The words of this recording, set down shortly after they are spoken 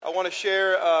want to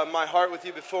share my heart with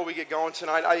you before we get going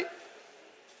tonight.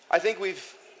 I think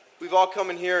we've all come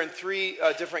in here in three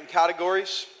different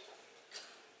categories.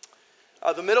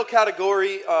 The middle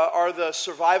category are the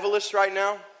survivalists right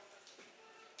now.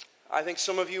 I think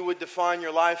some of you would define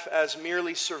your life as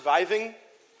merely surviving.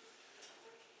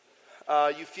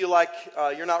 You feel like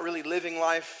you're not really living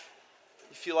life.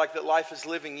 You feel like that life is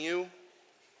living you.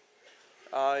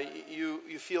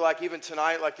 You feel like even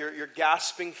tonight, like you're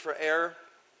gasping for air.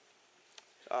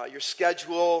 Your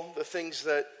schedule, the things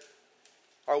that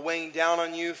are weighing down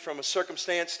on you from a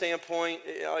circumstance standpoint,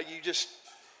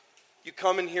 you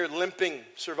come in here limping,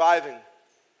 surviving.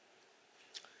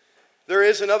 There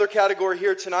is another category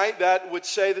here tonight that would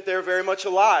say that they're very much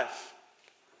alive.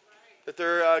 That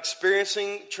they're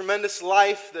experiencing tremendous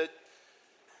life, that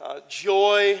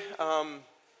joy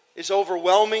is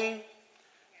overwhelming.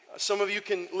 Some of you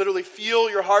can literally feel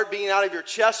your heart beating out of your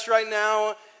chest right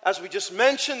now as we just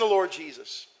mentioned the Lord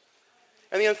Jesus.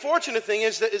 And the unfortunate thing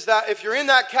is that if you're in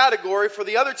that category, for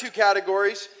the other two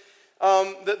categories,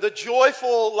 the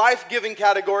joyful, life-giving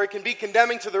category can be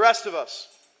condemning to the rest of us.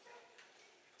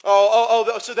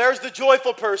 So there's the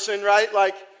joyful person, right?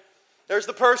 Like, there's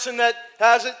the person that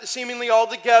has it seemingly all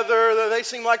together. They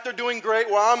seem like they're doing great.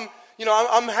 Well,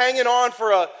 I'm hanging on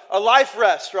for a life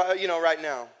rest, right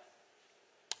now.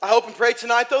 I hope and pray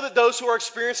tonight, though, that those who are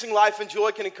experiencing life and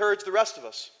joy can encourage the rest of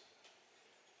us.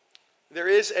 There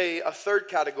is a third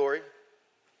category,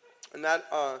 and that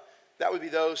would be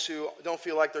those who don't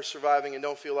feel like they're surviving and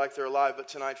don't feel like they're alive, but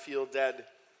tonight feel dead.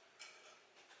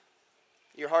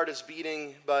 Your heart is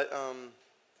beating, but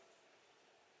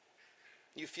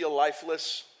you feel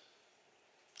lifeless.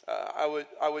 I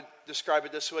would describe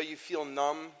it this way: you feel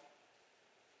numb.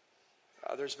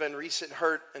 There's been recent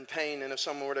hurt and pain, and if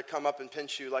someone were to come up and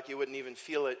pinch you, like you wouldn't even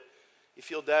feel it. You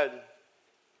feel dead.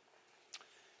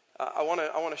 I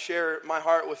want to share my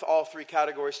heart with all three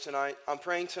categories tonight. I'm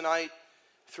praying tonight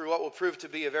through what will prove to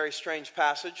be a very strange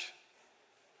passage.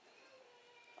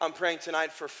 I'm praying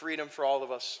tonight for freedom for all of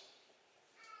us.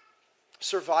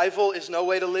 Survival is no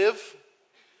way to live.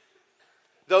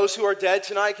 Those who are dead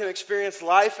tonight can experience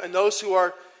life, and those who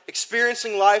are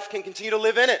experiencing life can continue to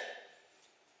live in it.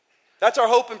 That's our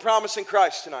hope and promise in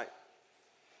Christ tonight.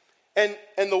 And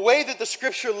the way that the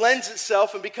Scripture lends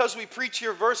itself, and because we preach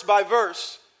here verse by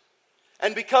verse,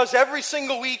 and because every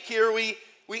single week here we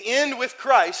end with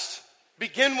Christ,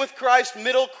 begin with Christ,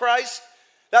 middle Christ,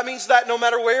 that means that no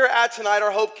matter where you're at tonight,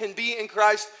 our hope can be in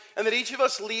Christ, and that each of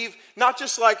us leave not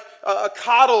just like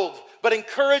coddled, but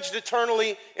encouraged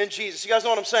eternally in Jesus. You guys know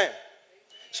what I'm saying?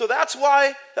 So that's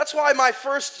why my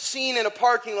first scene in a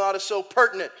parking lot is so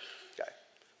pertinent.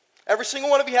 Every single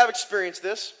one of you have experienced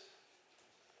this.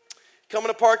 Come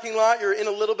in a parking lot, you're in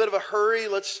a little bit of a hurry.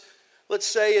 Let's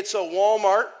say it's a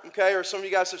Walmart, okay? Or some of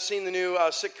you guys have seen the new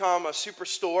sitcom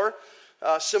Superstore,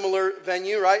 similar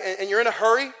venue, right? And you're in a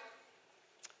hurry.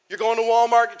 You're going to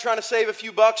Walmart, you're trying to save a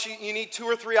few bucks. You need 2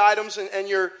 or 3 items, and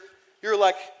you're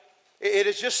like, it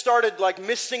has just started like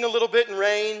misting a little bit in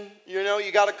rain.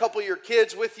 You got a couple of your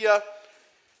kids with you.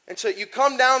 And so you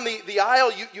come down the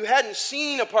aisle, you hadn't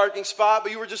seen a parking spot,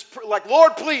 but you were just like,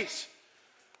 Lord, please,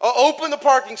 open the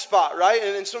parking spot, right?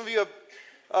 And some of you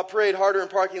have prayed harder in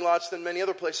parking lots than many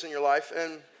other places in your life.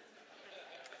 And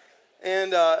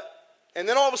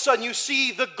then all of a sudden you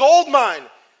see the gold mine,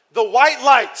 the white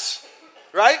lights,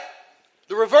 right?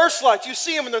 The reverse lights, you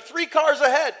see them and they're 3 cars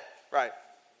ahead, right?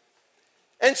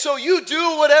 And so you do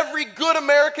what every good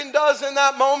American does in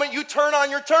that moment, you turn on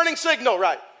your turning signal,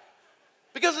 right?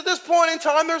 Because at this point in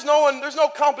time, there's no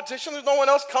competition, there's no one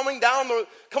else coming down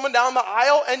the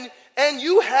aisle, and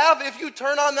you have, if you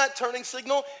turn on that turning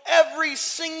signal, every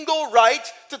single right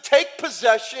to take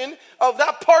possession of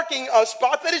that parking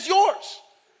spot that is yours.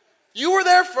 You were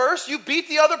there first, you beat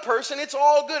the other person, it's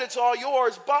all good, it's all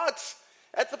yours, but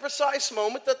at the precise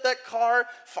moment that car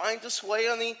finds its way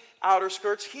on the outer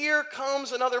skirts, here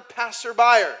comes another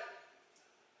passerby.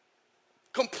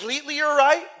 Completely your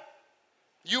right.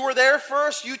 You were there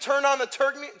first, you turn on the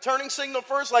turning signal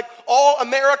first, like all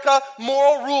America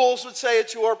moral rules would say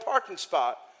it's your parking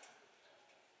spot.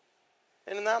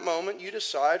 And in that moment, you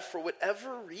decide, for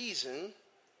whatever reason,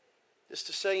 just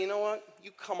to say, you know what,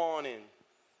 you come on in.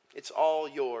 It's all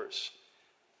yours.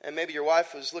 And maybe your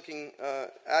wife was looking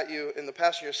at you in the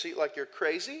passenger seat like you're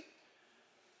crazy,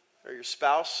 or your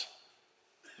spouse.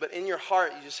 But in your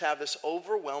heart, you just have this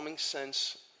overwhelming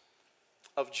sense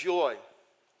of joy.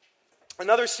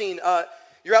 Another scene,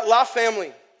 you're at La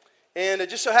Family, and it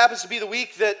just so happens to be the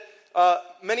week that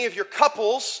many of your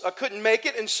couples couldn't make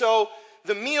it, and so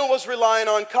the meal was relying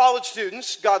on college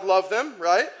students. God love them,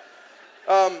 right?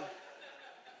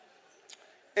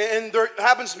 And there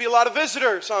happens to be a lot of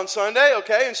visitors on Sunday,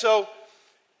 okay? And so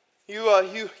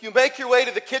you make your way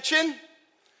to the kitchen.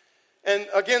 And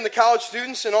again, the college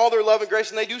students and all their love and grace,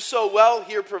 and they do so well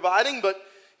here providing, but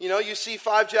you see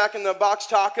 5 Jack in the Box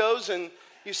tacos, and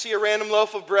you see a random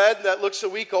loaf of bread that looks a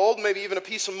week old, maybe even a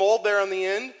piece of mold there on the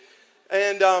end.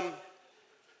 And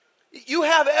you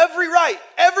have every right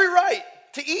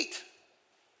to eat.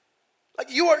 Like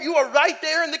you are right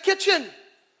there in the kitchen.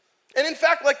 And in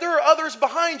fact, like there are others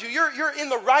behind you. You're in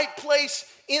the right place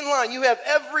in line. You have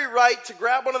every right to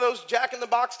grab one of those Jack in the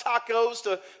Box tacos,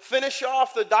 to finish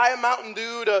off the Diet Mountain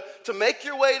Dew, to make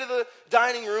your way to the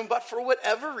dining room. But for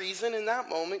whatever reason in that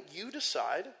moment, you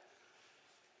decide,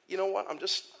 you know what, I'm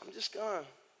just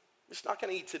not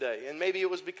going to eat today. And maybe it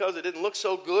was because it didn't look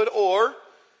so good, or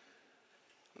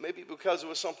maybe because it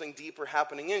was something deeper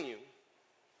happening in you.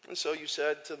 And so you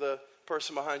said to the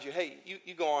person behind you, hey,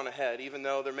 you go on ahead, even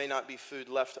though there may not be food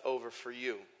left over for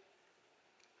you.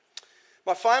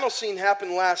 My final scene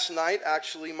happened last night,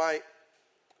 actually. My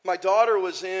daughter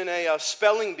was in a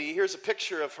spelling bee. Here's a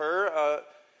picture of her,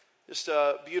 just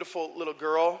a beautiful little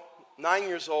girl, 9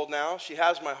 years old now. She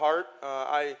has my heart.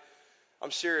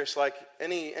 I'm serious, like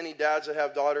any dads that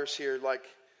have daughters here, like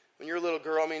when you're a little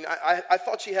girl, I mean, I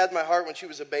thought she had my heart when she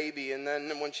was a baby, and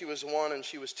then when she was 1 and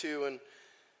she was 2, and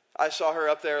I saw her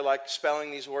up there like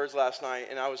spelling these words last night,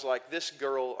 and I was like, this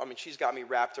girl, I mean, she's got me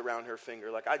wrapped around her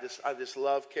finger. Like I just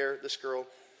love, care this girl.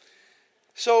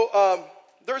 So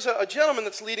there's a gentleman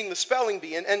that's leading the spelling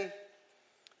bee, and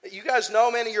you guys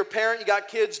know, man, you're a parent, you got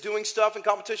kids doing stuff in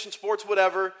competition, sports,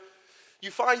 whatever.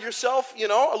 You find yourself, a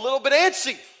little bit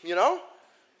antsy, You're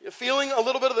feeling a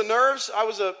little bit of the nerves. I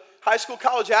was a high school,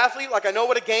 college athlete. Like I know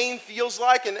what a game feels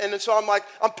like, and so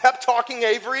I'm pep talking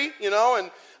Avery, and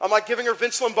I'm like giving her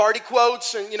Vince Lombardi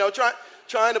quotes, and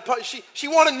trying to punch. She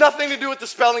wanted nothing to do with the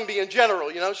spelling bee in general.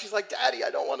 She's like, Daddy,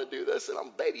 I don't want to do this, and I'm,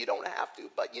 baby, you don't have to,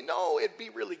 but it'd be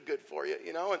really good for you,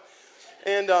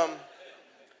 and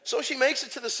so she makes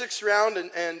it to the 6th round,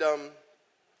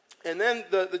 and then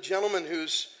the gentleman who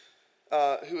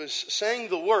is saying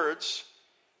the words,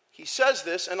 he says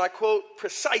this, and I quote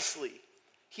precisely.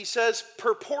 He says,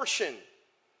 proportion.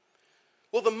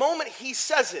 Well, the moment he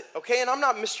says it, okay, and I'm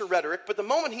not Mr. Rhetoric, but the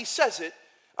moment he says it,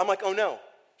 I'm like, oh no,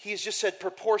 he's just said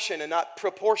proportion and not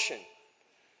proportion.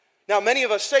 Now, many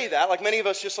of us say that, like many of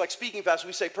us just like speaking fast,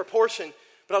 we say proportion,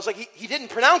 but I was like, he didn't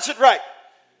pronounce it right.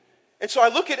 And so I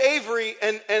look at Avery,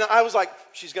 and I was like,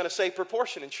 she's going to say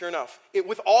proportion, and sure enough,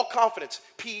 with all confidence,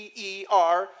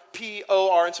 P-E-R-P-O-R,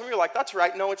 and some of you are like, that's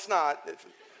right, no, it's not.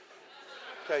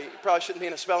 Okay, you probably shouldn't be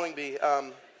in a spelling bee.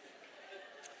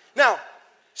 Now,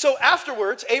 so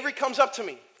afterwards, Avery comes up to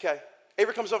me, okay?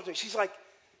 Avery comes up to me. She's like,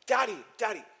 Daddy,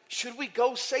 should we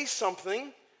go say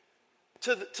something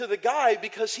to the guy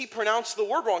because he pronounced the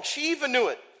word wrong? She even knew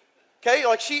it, okay?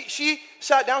 Like she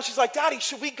sat down. She's like, Daddy,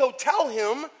 should we go tell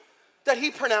him that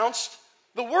he pronounced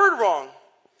the word wrong?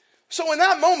 So in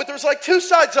that moment, there's like 2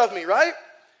 sides of me, right?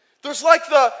 There's like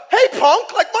the, hey,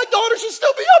 punk, like my daughter should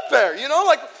still be up there,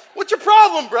 like, what's your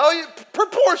problem, bro?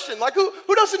 Proportion, like who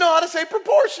doesn't know how to say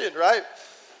proportion, right?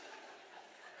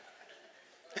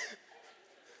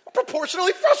 I'm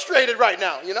proportionally frustrated right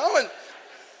now,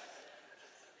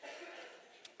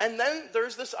 and then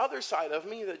there's this other side of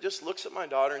me that just looks at my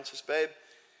daughter and says, babe,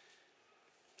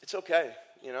 it's okay,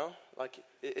 like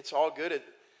it's all good.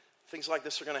 Things like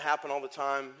this are going to happen all the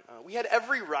time. We had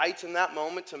every right in that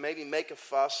moment to maybe make a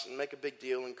fuss and make a big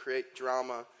deal and create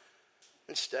drama.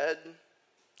 Instead,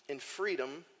 in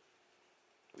freedom,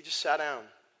 we just sat down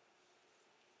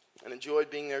and enjoyed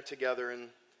being there together and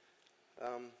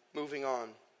moving on.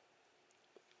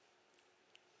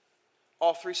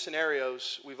 All 3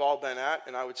 scenarios we've all been at,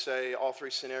 and I would say all 3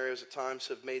 scenarios at times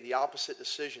have made the opposite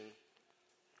decision.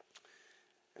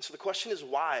 And so the question is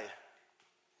why?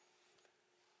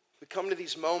 We come to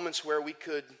these moments where we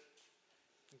could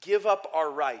give up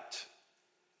our right,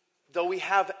 though we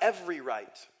have every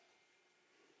right.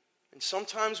 And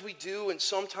sometimes we do, and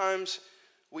sometimes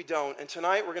we don't. And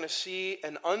tonight we're going to see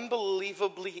an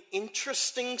unbelievably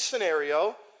interesting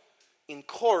scenario in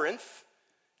Corinth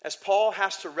as Paul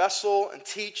has to wrestle and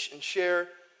teach and share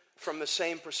from the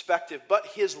same perspective. But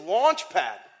his launch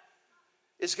pad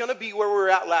is going to be where we were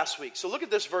at last week. So look at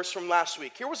this verse from last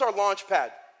week. Here was our launch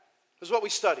pad. This is what we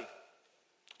studied.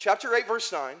 Chapter 8,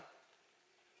 verse 9.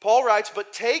 Paul writes,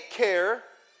 but take care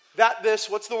that this,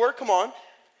 what's the word? Come on.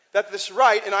 That this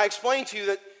right, and I explained to you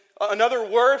that another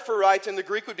word for right in the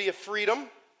Greek would be a freedom.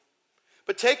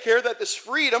 But take care that this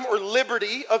freedom or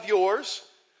liberty of yours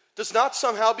does not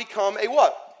somehow become a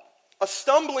what? A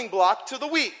stumbling block to the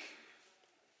weak.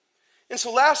 And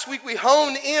so last week we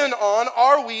honed in on,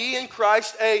 are we in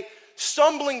Christ a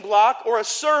stumbling block or a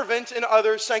servant in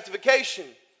others' sanctification?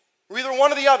 We're either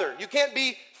one or the other. You can't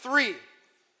be three.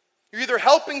 You're either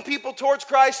helping people towards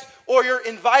Christ or you're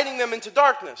inviting them into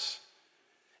darkness.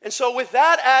 And so with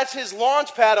that as his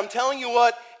launch pad, I'm telling you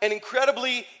what, an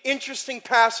incredibly interesting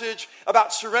passage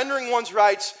about surrendering one's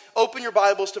rights. Open your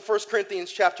Bibles to 1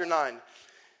 Corinthians chapter 9.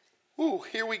 Ooh,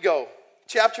 here we go.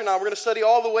 Chapter 9, we're going to study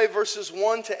all the way verses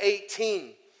 1 to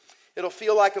 18. It'll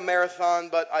feel like a marathon,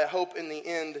 but I hope in the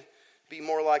end be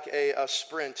more like a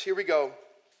sprint. Here we go.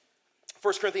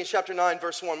 1 Corinthians chapter 9,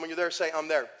 verse 1. When you're there, say, I'm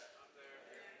there.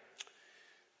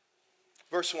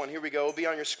 Verse 1, here we go. It'll be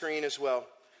on your screen as well.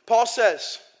 Paul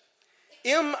says,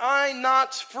 am I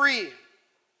not free?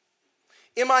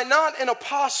 Am I not an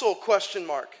apostle? ?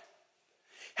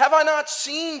 Have I not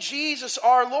seen Jesus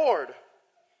our Lord?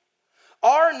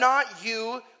 Are not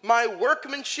you my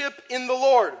workmanship in the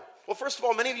Lord? Well, first of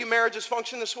all, many of you marriages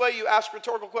function this way. You ask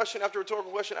rhetorical question after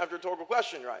rhetorical question after rhetorical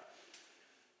question, right?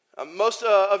 Most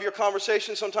of your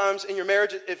conversations sometimes in your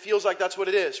marriage, it feels like that's what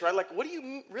it is, right? Like, what do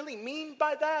you really mean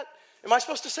by that? Am I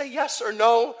supposed to say yes or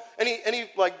no? Any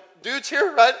like dudes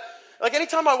here, right? Like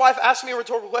anytime my wife asks me a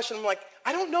rhetorical question, I'm like,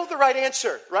 I don't know the right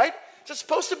answer, right? Is it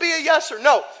supposed to be a yes or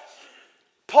no?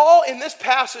 Paul in this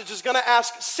passage is going to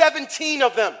ask 17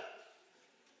 of them.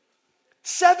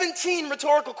 17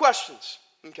 rhetorical questions.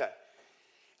 Okay.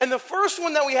 And the first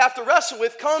one that we have to wrestle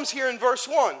with comes here in verse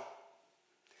 1.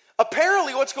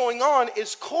 Apparently what's going on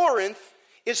is Corinth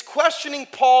is questioning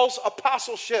Paul's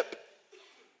apostleship.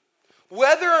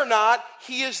 Whether or not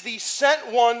he is the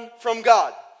sent one from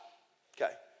God.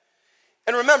 Okay.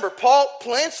 And remember, Paul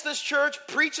plants this church,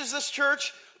 preaches this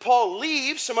church. Paul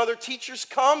leaves. Some other teachers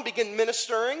come, begin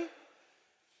ministering.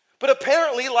 But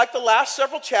apparently, like the last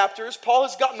several chapters, Paul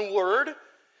has gotten word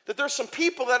that there's some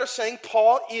people that are saying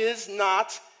Paul is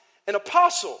not an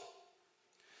apostle.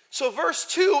 So verse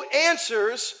 2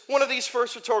 answers one of these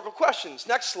first rhetorical questions.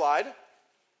 Next slide.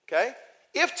 Okay.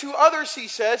 If to others he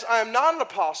says, I am not an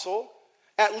apostle,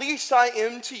 at least I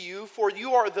am to you, for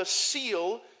you are the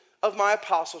seal of my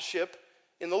apostleship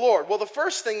in the Lord. Well, the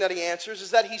first thing that he answers is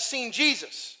that he's seen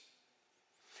Jesus.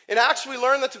 In Acts, we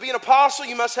learn that to be an apostle,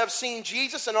 you must have seen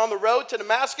Jesus. And on the road to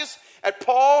Damascus, at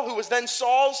Paul, who was then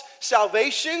Saul's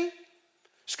salvation,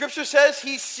 Scripture says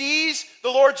he sees the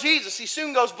Lord Jesus. He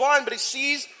soon goes blind, but he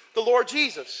sees the Lord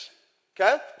Jesus.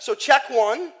 Okay? So check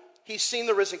one, he's seen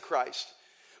the risen Christ.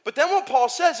 But then what Paul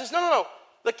says is, no.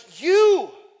 Like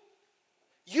you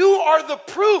are the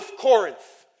proof,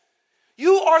 Corinth.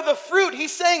 You are the fruit.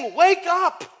 He's saying, wake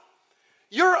up.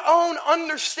 Your own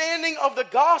understanding of the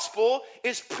gospel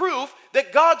is proof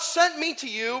that God sent me to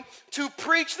you to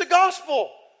preach the gospel.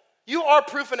 You are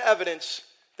proof and evidence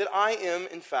that I am,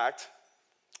 in fact,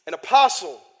 an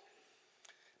apostle.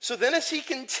 So then as he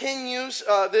continues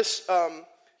this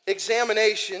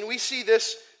examination, we see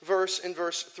this verse in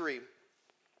verse 3.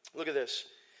 Look at this.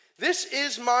 This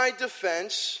is my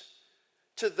defense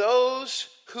to those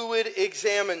who would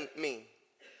examine me.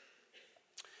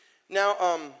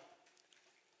 Now,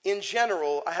 in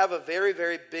general, I have a very,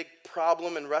 very big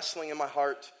problem and wrestling in my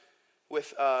heart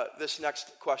with this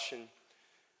next question.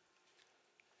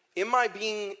 Am I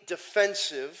being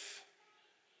defensive,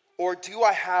 or do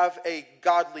I have a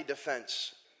godly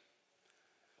defense?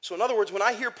 So in other words, when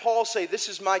I hear Paul say, this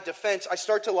is my defense, I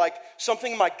start to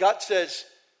something in my gut says,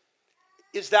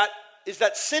 is that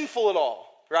sinful at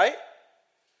all, right?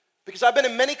 Because I've been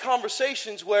in many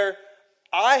conversations where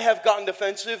I have gotten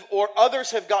defensive or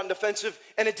others have gotten defensive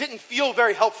and it didn't feel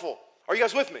very helpful. Are you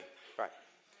guys with me? Right.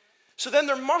 So then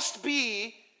there must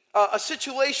be a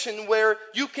situation where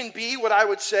you can be, what I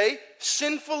would say,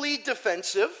 sinfully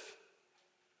defensive.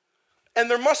 And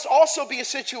there must also be a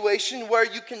situation where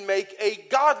you can make a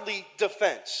godly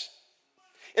defense.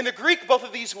 In the Greek, both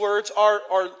of these words are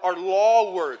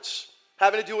law words,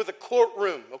 having to do with a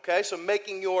courtroom, okay? So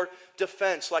making your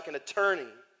defense like an attorney,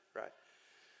 right?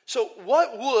 So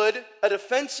what would a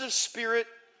defensive spirit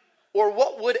or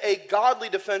what would a godly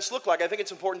defense look like? I think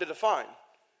it's important to define.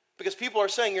 Because people are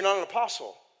saying you're not an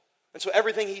apostle. And so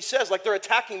everything he says, they're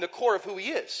attacking the core of who he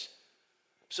is.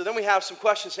 So then we have some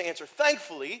questions to answer.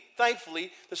 Thankfully,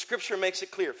 the scripture makes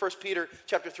it clear. 1 Peter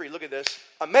chapter 3, look at this.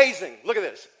 Amazing, look at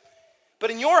this.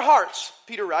 But in your hearts,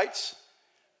 Peter writes,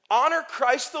 honor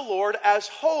Christ the Lord as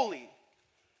holy,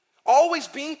 always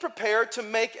being prepared to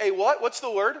make a what? What's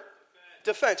the word?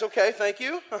 Defense. Okay, thank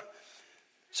you.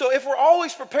 So if we're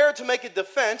always prepared to make a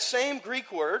defense, same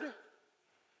Greek word,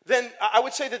 then I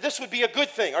would say that this would be a good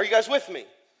thing. Are you guys with me?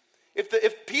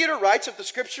 If Peter writes, if the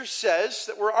scripture says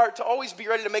that we're to always be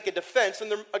ready to make a defense, then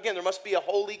there must be a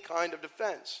holy kind of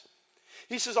defense.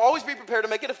 He says, always be prepared to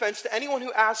make a defense to anyone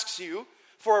who asks you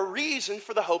for a reason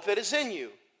for the hope that is in you.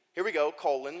 Here we go,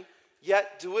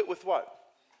 yet do it with what?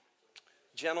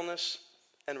 Gentleness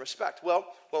and respect. Well.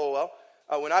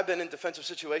 When I've been in defensive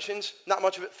situations, not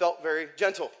much of it felt very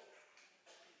gentle.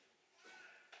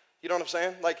 You know what I'm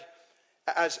saying? Like,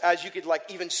 as you could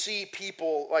like even see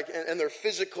people like and their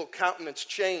physical countenance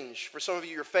change. For some of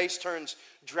you, your face turns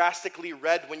drastically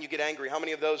red when you get angry. How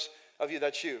many of those of you,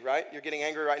 that's you, right? You're getting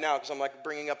angry right now because I'm like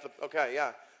bringing up okay,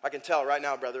 yeah, I can tell right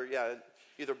now, brother. Yeah,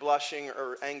 either blushing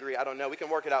or angry. I don't know. We can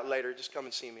work it out later. Just come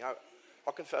and see me.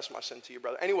 I'll confess my sin to you,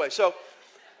 brother. Anyway, so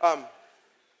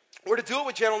we're to do it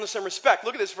with gentleness and respect.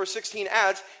 Look at this, verse 16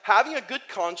 adds, having a good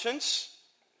conscience,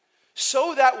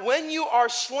 so that when you are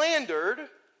slandered,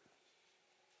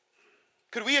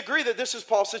 could we agree that this is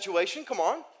Paul's situation? Come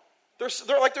on. They're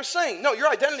saying, no, your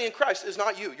identity in Christ is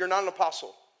not you. You're not an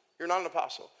apostle. You're not an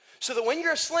apostle. So that when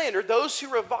you're slandered, those who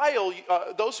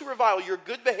revile your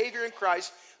good behavior in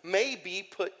Christ may be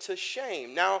put to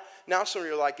shame. Now some of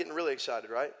you are like getting really excited,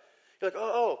 right? You're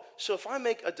like, so if I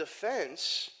make a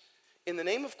defense in the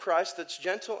name of Christ that's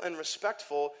gentle and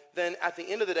respectful, then at the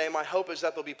end of the day, my hope is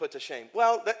that they'll be put to shame.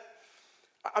 Well,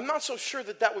 I'm not so sure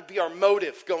that would be our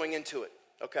motive going into it,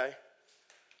 okay?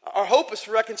 Our hope is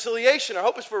for reconciliation. Our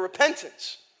hope is for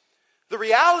repentance. The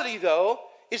reality, though,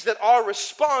 is that our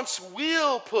response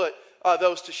will put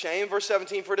those to shame. Verse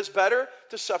 17, for it is better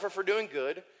to suffer for doing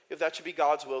good, if that should be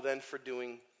God's will, than for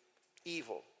doing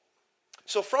evil.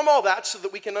 So from all that, so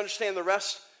that we can understand the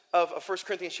rest of 1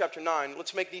 Corinthians chapter 9,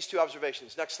 let's make these two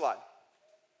observations. Next slide.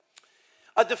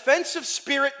 A defensive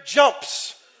spirit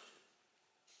jumps.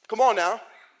 Come on now.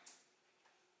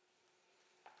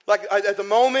 Like at the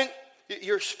moment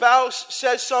your spouse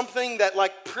says something that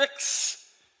like pricks,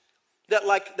 that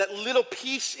little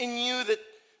piece in you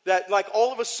that like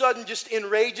all of a sudden just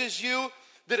enrages you,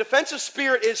 the defensive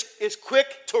spirit is quick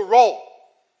to roll.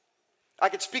 I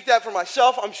could speak that for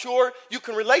myself. I'm sure you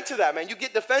can relate to that, man. You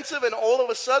get defensive and all of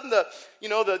a sudden the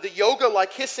yoga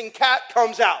like hissing cat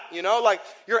comes out, like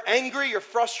you're angry, you're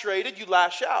frustrated, you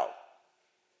lash out.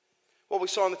 What we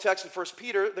saw in the text in 1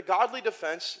 Peter, the godly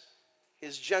defense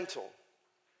is gentle.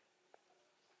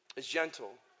 It's gentle.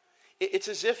 It's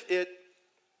as if it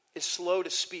is slow to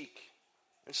speak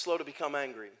and slow to become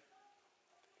angry.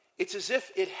 It's as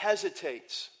if it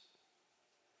hesitates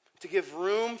to give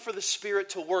room for the Spirit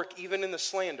to work even in the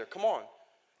slander. Come on.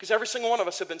 Because every single one of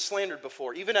us have been slandered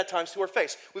before, even at times to our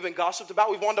face. We've been gossiped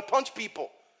about. We've wanted to punch people.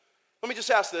 Let me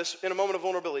just ask this in a moment of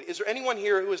vulnerability. Is there anyone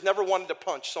here who has never wanted to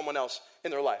punch someone else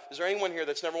in their life? Is there anyone here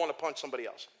that's never wanted to punch somebody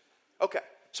else? Okay.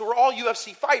 So we're all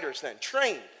UFC fighters then,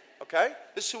 trained. Okay?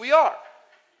 This is who we are.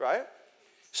 Right?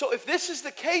 So if this is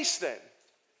the case then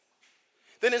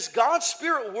as God's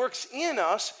Spirit works in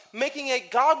us, making a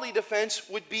godly defense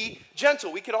would be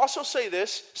gentle. We could also say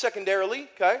this secondarily,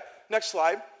 okay? Next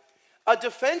slide. A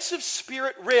defensive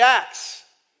spirit reacts.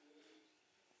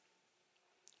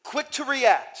 Quick to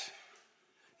react.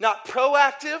 Not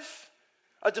proactive.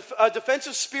 A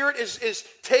defensive spirit is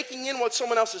taking in what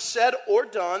someone else has said or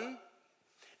done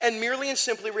and merely and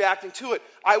simply reacting to it.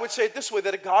 I would say it this way,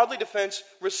 that a godly defense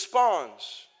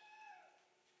responds.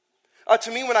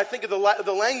 To me, when I think of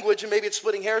the language, and maybe it's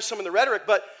splitting hairs, some of the rhetoric,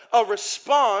 but a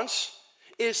response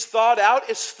is thought out,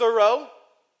 is thorough.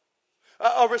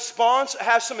 A response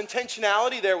has some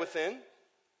intentionality there within.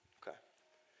 Okay.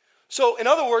 So, in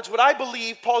other words, what I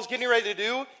believe Paul's getting ready to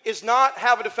do is not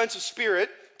have a defensive spirit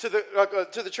to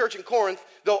the church in Corinth,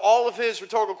 though all of his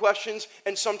rhetorical questions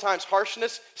and sometimes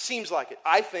harshness seems like it.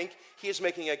 I think he is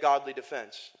making a godly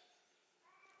defense.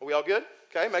 Are we all good?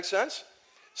 Okay, makes sense?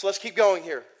 So let's keep going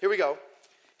here. Here we go.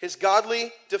 His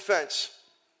godly defense.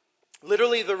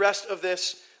 Literally the rest of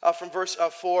this from verse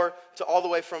 4 to all the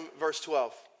way from verse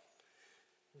 12.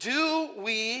 Do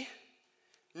we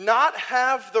not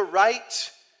have the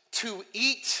right to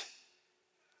eat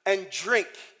and drink,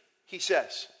 he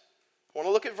says. I want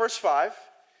to look at verse 5.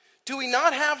 Do we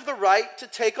not have the right to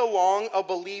take along a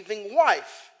believing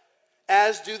wife,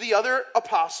 as do the other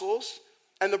apostles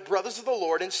and the brothers of the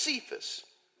Lord and Cephas?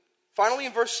 Finally,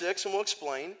 in verse 6, and we'll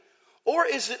explain, or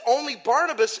is it only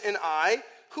Barnabas and I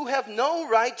who have no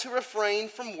right to refrain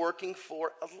from working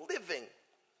for a living?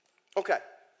 Okay.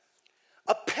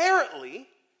 Apparently,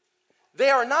 they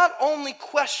are not only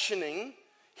questioning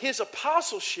his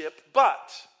apostleship,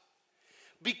 but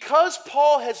because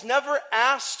Paul has never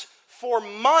asked for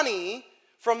money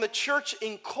from the church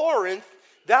in Corinth,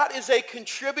 that is a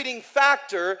contributing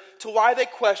factor to why they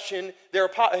question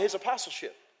his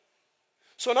apostleship.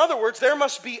 So in other words, there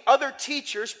must be other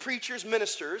teachers, preachers,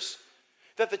 ministers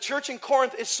that the church in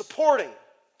Corinth is supporting.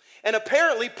 And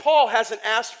apparently Paul hasn't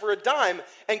asked for a dime,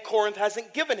 and Corinth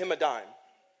hasn't given him a dime.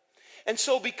 And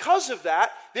so because of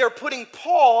that, they're putting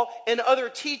Paul and other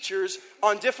teachers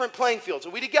on different playing fields. Are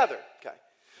we together? Okay.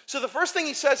 So the first thing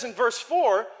he says in verse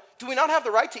 4, do we not have the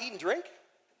right to eat and drink?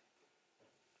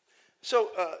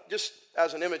 So just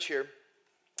as an image here,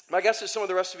 my guess is some of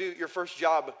the rest of you, your first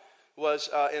job was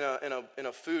in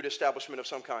a food establishment of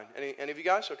some kind. Any of you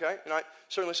guys? Okay. And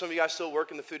certainly some of you guys still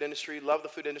work in the food industry, love the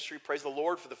food industry, praise the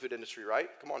Lord for the food industry, right?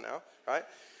 Come on now, right?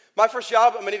 My first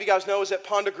job, many of you guys know, was at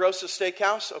Ponderosa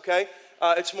Steakhouse, okay?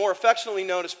 It's more affectionately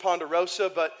known as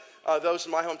Ponderosa, but those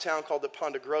in my hometown called it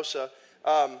Ponderosa.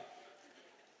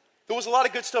 There was a lot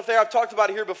of good stuff there. I've talked about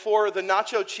it here before. The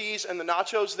nacho cheese and the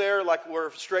nachos there,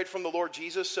 were straight from the Lord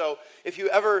Jesus. So if you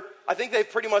ever, I think they've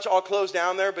pretty much all closed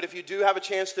down there, but if you do have a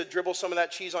chance to dribble some of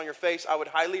that cheese on your face, I would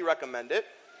highly recommend it,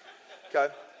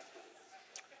 okay?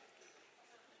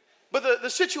 But the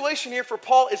situation here for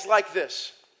Paul is like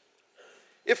this.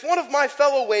 If one of my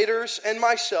fellow waiters and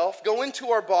myself go into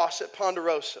our boss at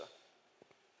Ponderosa,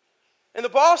 and the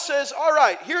boss says, all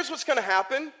right, here's what's going to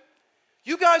happen.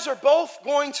 You guys are both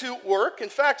going to work. In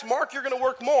fact, Mark, you're going to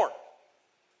work more.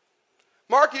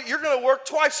 Mark, you're going to work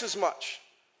twice as much.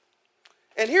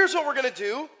 And here's what we're going to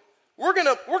do. We're going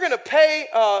to pay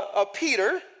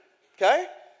Peter, okay?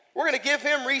 We're going to give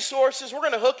him resources. We're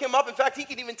going to hook him up. In fact, he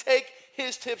can even take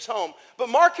his tips home. But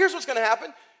Mark, here's what's going to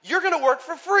happen. You're going to work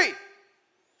for free.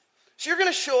 So you're going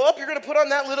to show up, you're going to put on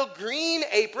that little green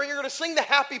apron, you're going to sing the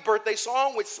happy birthday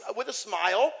song with a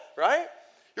smile, right?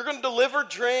 You're going to deliver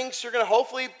drinks, you're going to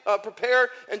hopefully prepare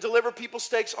and deliver people's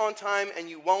steaks on time, and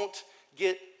you won't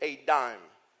get a dime.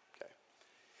 Okay.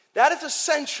 That is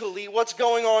essentially what's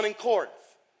going on in Corinth.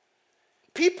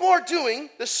 People are doing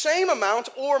the same amount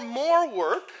or more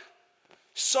work.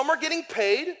 Some are getting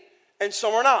paid, and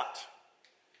some are not.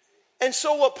 And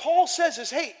so what Paul says is,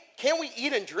 hey, can't we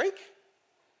eat and drink?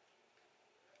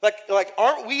 Like,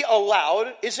 aren't we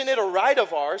allowed, isn't it a right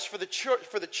of ours for the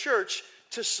church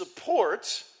to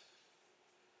support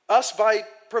us by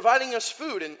providing us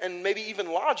food and maybe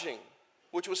even lodging,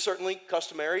 which was certainly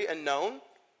customary and known,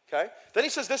 okay? Then he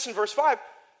says this in verse 5,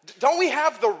 don't we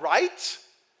have the right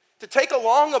to take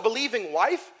along a believing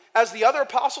wife as the other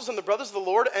apostles and the brothers of the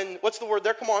Lord? And what's the word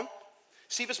there? Come on.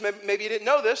 Cephas, maybe you didn't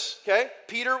know this, okay?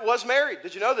 Peter was married.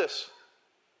 Did you know this?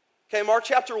 Okay, Mark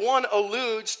chapter 1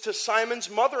 alludes to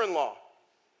Simon's mother-in-law.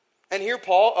 And here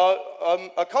Paul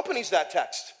accompanies that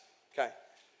text. Okay.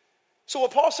 So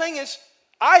what Paul's saying is,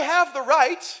 I have the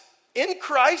right in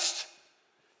Christ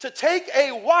to take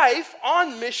a wife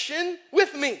on mission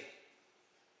with me.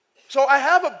 So I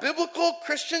have a biblical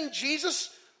Christian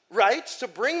Jesus right to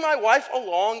bring my wife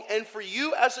along and for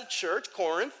you as a church,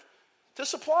 Corinth, to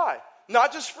supply.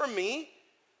 Not just for me,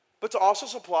 but to also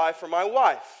supply for my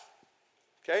wife.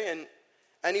 Okay, and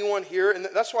anyone here, and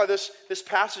that's why this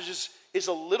passage is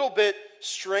a little bit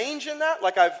strange in that.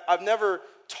 Like I've never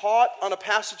taught on a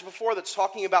passage before that's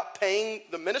talking about paying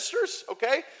the ministers,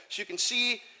 okay? So you can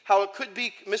see how it could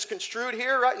be misconstrued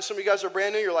here, right? And some of you guys are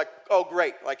brand new, you're like, oh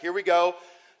great, like here we go.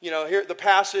 You know, here the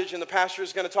passage and the pastor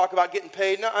is going to talk about getting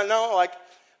paid. No, I know, like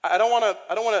I don't want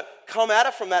to come at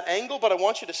it from that angle, but I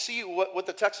want you to see what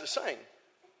the text is saying.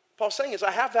 Paul's saying is I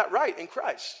have that right in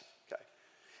Christ.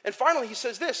 And finally, he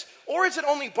says this, or is it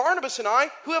only Barnabas and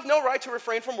I who have no right to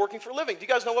refrain from working for a living? Do you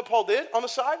guys know what Paul did on the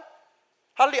side?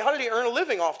 How did he earn a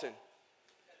living often?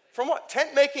 From what?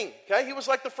 Tent making, okay? He was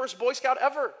like the first Boy Scout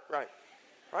ever, right?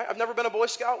 I've never been a Boy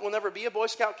Scout, will never be a Boy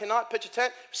Scout, cannot pitch a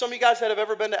tent. Some of you guys that have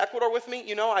ever been to Ecuador with me,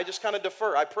 you know, I just kind of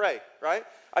defer, I pray, right?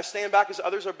 I stand back as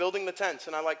others are building the tents,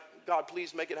 and I like, God,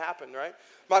 please make it happen, right?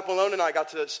 Mike Malone and I got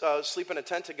to sleep in a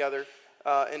tent together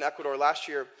in Ecuador last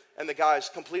year, and the guys,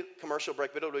 complete commercial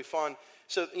break, but it'll be fun.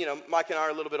 So, you know, Mike and I are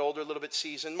a little bit older, a little bit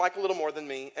seasoned. Mike a little more than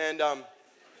me. And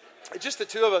just the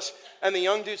two of us. And the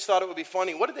young dudes thought it would be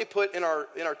funny. What did they put in our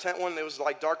tent one? It was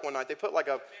like dark one night. They put like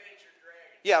a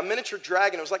miniature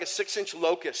dragon. It was like a 6-inch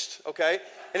locust, okay?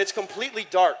 And it's completely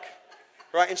dark,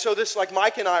 right? And so this, like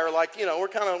Mike and I are like, you know,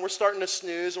 we're starting to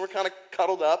snooze, and we're kind of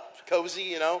cuddled up, cozy,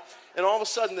 you know. And all of a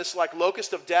sudden, this like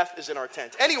locust of death is in our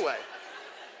tent. Anyway.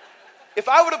 If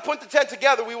I would have put the tent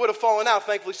together, we would have fallen out.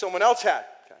 Thankfully, someone else had.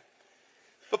 Okay.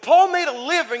 But Paul made a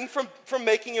living from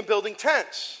making and building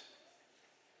tents.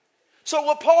 So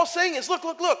what Paul's saying is,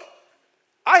 look.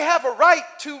 I have a right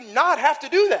to not have to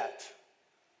do that.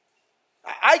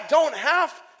 I don't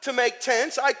have to make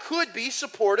tents. I could be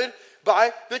supported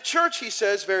by the church, he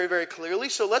says very, very clearly.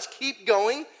 So let's keep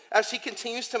going as he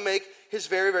continues to make his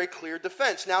very, very clear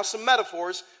defense. Now some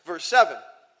metaphors, verse 7.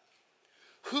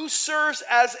 Who serves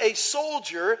as a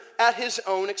soldier at his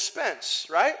own expense,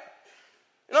 right?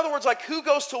 In other words, like, who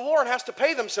goes to war and has to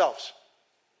pay themselves?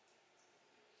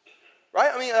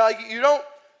 Right? I mean, like, you don't,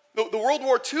 the World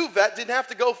War II vet didn't have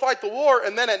to go fight the war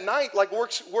and then at night, like,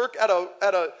 work at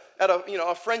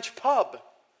a French pub.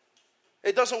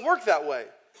 It doesn't work that way.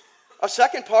 A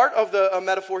second part of the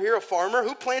metaphor here, a farmer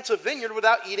who plants a vineyard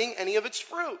without eating any of its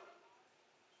fruit.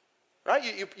 Right?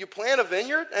 You plant a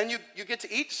vineyard and you get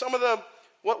to eat some of the,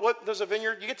 what does a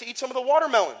vineyard, you get to eat some of the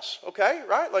watermelons, okay?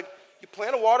 Right? Like, you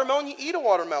plant a watermelon, you eat a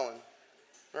watermelon.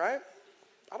 Right?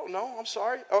 I don't know, I'm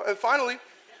sorry. Oh, and finally,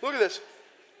 look at this.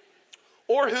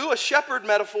 Or who, a shepherd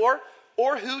metaphor,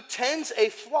 or who tends a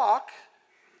flock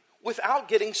without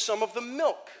getting some of the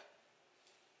milk.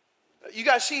 You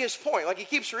guys see his point. Like, he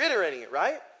keeps reiterating it,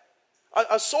 right?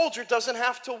 A soldier doesn't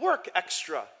have to work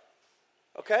extra.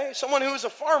 Okay? Someone who is a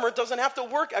farmer doesn't have to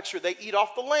work extra. They eat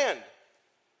off the land.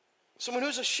 Someone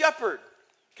who's a shepherd,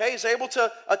 okay, is able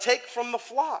to take from the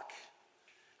flock.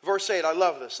 Verse 8, I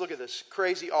love this. Look at this.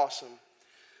 Crazy awesome.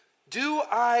 Do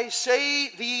I say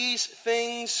these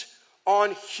things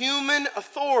on human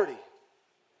authority?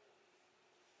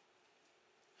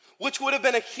 Which would have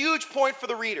been a huge point for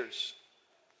the readers.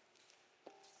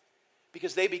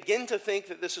 Because they begin to think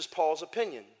that this is Paul's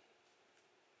opinion.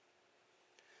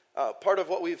 Part of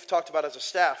what we've talked about as a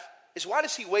staff is, why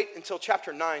does he wait until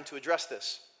chapter 9 to address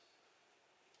this?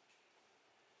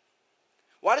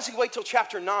 Why does he wait till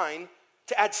chapter 9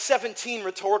 to add 17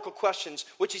 rhetorical questions,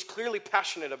 which he's clearly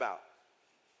passionate about?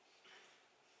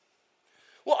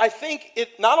 Well, I think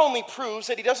it not only proves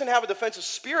that he doesn't have a defensive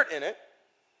spirit in it,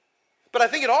 but I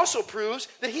think it also proves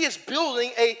that he is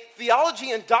building a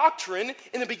theology and doctrine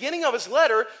in the beginning of his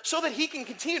letter so that he can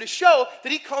continue to show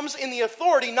that he comes in the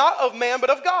authority not of man but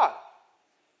of God.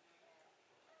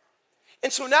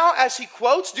 And so now as he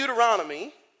quotes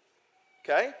Deuteronomy,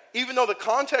 okay, even though the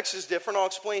context is different, I'll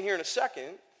explain here in a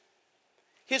second,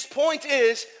 his point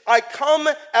is, I come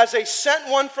as a sent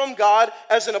one from God,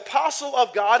 as an apostle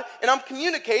of God, and I'm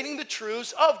communicating the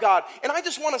truths of God. And I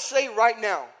just want to say right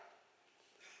now,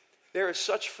 there is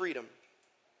such freedom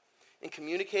in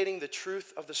communicating the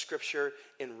truth of the Scripture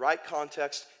in right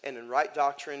context and in right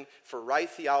doctrine, for right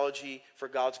theology, for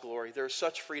God's glory. There is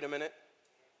such freedom in it.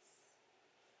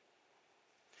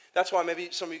 That's why maybe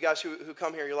some of you guys who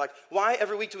come here, you're like, why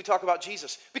every week do we talk about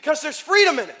Jesus? Because there's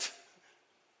freedom in it.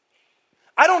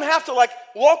 I don't have to like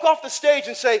walk off the stage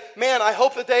and say, man, I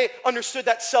hope that they understood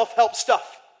that self-help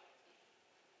stuff.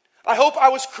 I hope I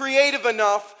was creative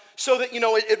enough so that,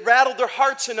 it rattled their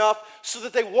hearts enough so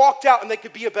that they walked out and they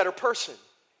could be a better person.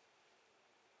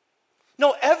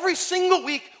 No, every single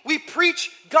week we preach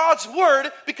God's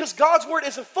word because God's word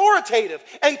is authoritative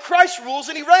and Christ rules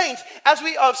and he reigns. As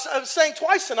we are saying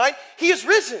twice tonight, he is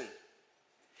risen.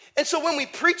 And so when we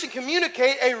preach and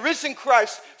communicate a risen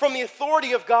Christ from the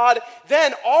authority of God,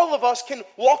 then all of us can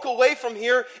walk away from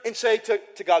here and say,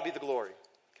 to God be the glory.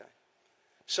 Okay.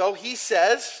 So he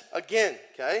says, again,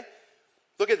 okay,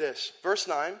 look at this, verse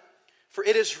 9. For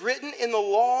it is written in the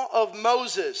law of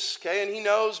Moses, okay, and he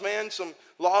knows, man, some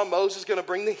law of Moses is going to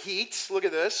bring the heat. Look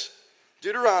at this,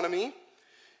 Deuteronomy.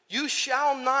 You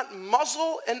shall not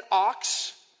muzzle an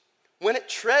ox when it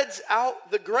treads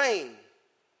out the grain.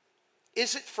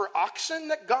 Is it for oxen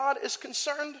that God is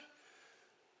concerned?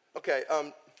 Okay,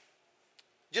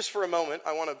 just for a moment,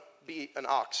 I want to be an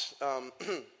ox,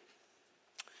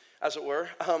 as it were.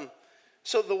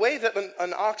 So the way that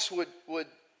an ox would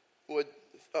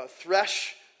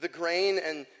thresh the grain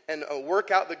and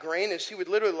work out the grain is he would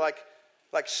literally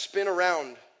like spin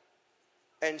around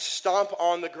and stomp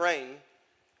on the grain,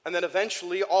 and then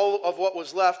eventually all of what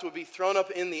was left would be thrown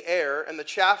up in the air, and the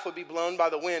chaff would be blown by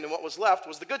the wind, and what was left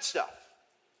was the good stuff.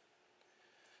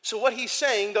 So what he's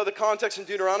saying, though the context in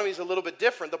Deuteronomy is a little bit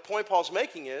different, the point Paul's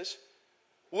making is,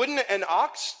 wouldn't an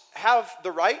ox have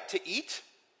the right to eat?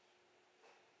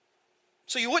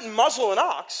 So you wouldn't muzzle an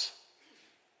ox.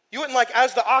 You wouldn't, like,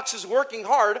 as the ox is working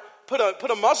hard, put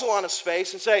a muzzle on his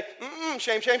face and say,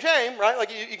 shame, shame, shame, right? Like,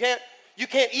 you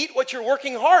can't eat what you're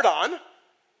working hard on.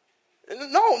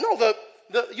 No,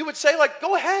 you would say, like,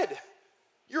 go ahead.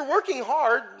 You're working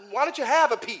hard. Why don't you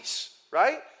have a piece,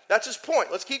 right? That's his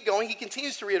point. Let's keep going. He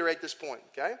continues to reiterate this point,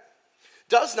 okay?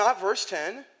 Does not, verse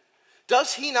 10,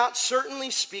 does he not certainly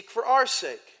speak for our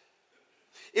sake?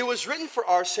 It was written for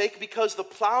our sake because the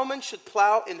plowman should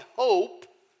plow in hope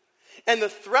and the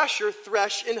thresher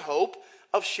thresh in hope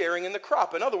of sharing in the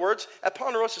crop. In other words, at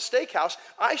Ponderosa Steakhouse,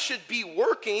 I should be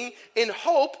working in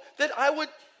hope that I would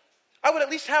at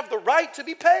least have the right to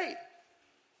be paid.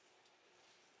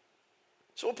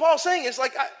 So what Paul's saying is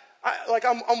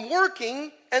I'm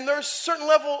working, and there's a certain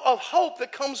level of hope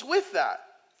that comes with that.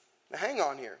 Now hang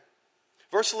on here.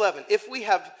 Verse 11, if we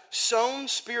have sown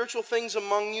spiritual things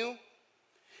among you,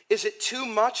 is it too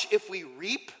much if we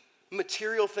reap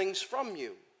material things from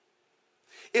you?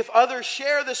 If others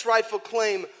share this rightful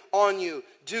claim on you,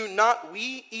 do not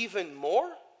we even more?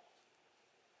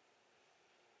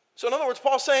 So in other words,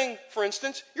 Paul's saying, for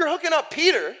instance, you're hooking up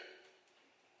Peter.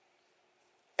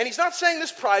 And he's not saying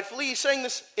this pridefully. He's saying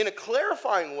this in a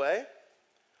clarifying way.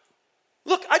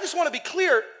 Look, I just want to be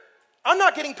clear. I'm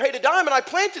not getting paid a dime, and I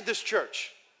planted this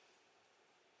church.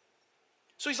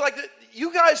 So he's like,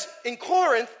 you guys in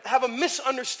Corinth have a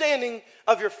misunderstanding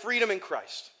of your freedom in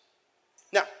Christ.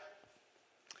 Now,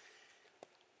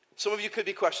 some of you could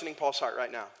be questioning Paul's heart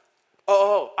right now.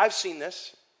 Oh, I've seen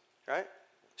this, right?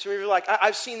 Some of you are like,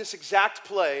 I've seen this exact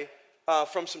play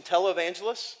from some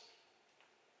televangelists,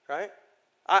 right?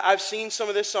 I've seen some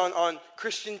of this on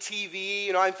Christian TV.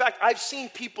 You know, in fact, I've seen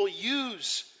people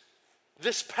use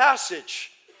this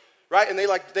passage, right? And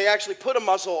they actually put a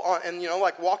muzzle on and,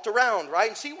 walked around, right?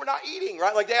 And see, we're not eating,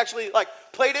 right? Like they actually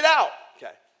played it out.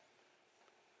 Okay.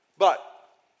 But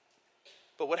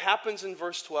what happens in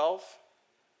verse 12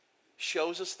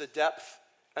 shows us the depth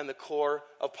and the core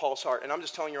of Paul's heart. And I'm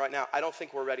just telling you right now, I don't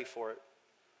think we're ready for it.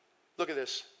 Look at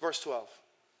this, verse 12.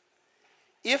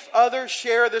 If others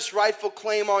share this rightful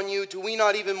claim on you, do we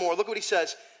not even more? Look what he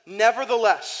says.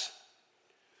 Nevertheless,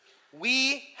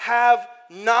 we have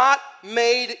not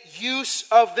made use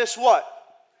of this what?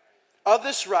 Of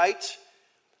this right,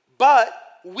 but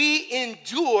we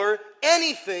endure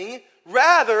anything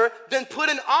rather than put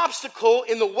an obstacle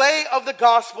in the way of the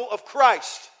gospel of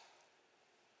Christ.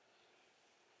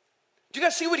 Do you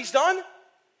guys see what he's done?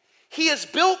 He has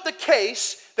built the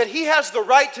case that he has the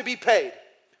right to be paid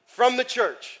from the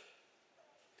church.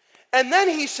 And then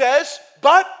he says,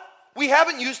 but we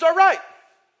haven't used our right.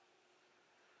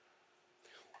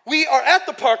 We are at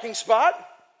the parking spot,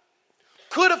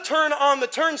 could have turned on the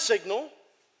turn signal,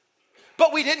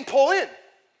 but we didn't pull in.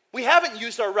 We haven't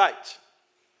used our right.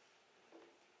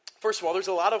 First of all, there's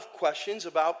a lot of questions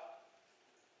about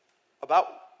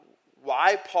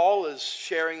why Paul is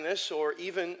sharing this, or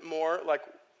even more,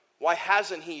 why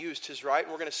hasn't he used his right?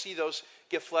 And we're going to see those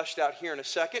get fleshed out here in a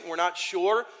second. We're not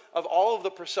sure of all of the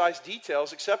precise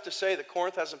details, except to say that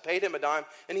Corinth hasn't paid him a dime,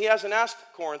 and he hasn't asked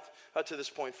Corinth to this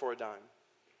point for a dime.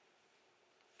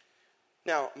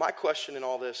 Now, my question in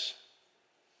all this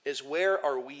is, where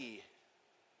are we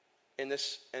in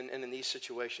this and in these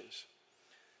situations?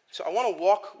 So I want to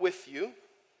walk with you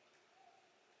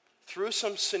through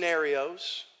some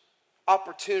scenarios,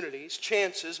 opportunities,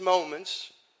 chances,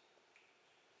 moments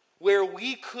where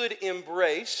we could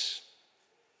embrace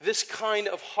this kind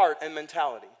of heart and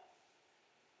mentality.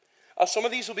 Some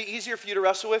of these will be easier for you to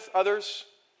wrestle with, others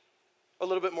a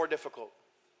little bit more difficult.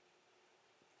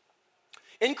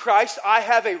 In Christ, I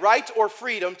have a right or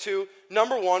freedom to,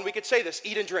 number one, we could say this,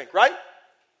 eat and drink, right?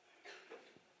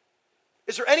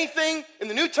 Is there anything in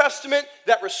the New Testament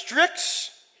that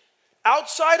restricts,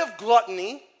 outside of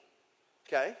gluttony,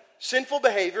 okay, sinful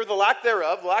behavior, the lack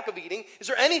thereof, the lack of eating, is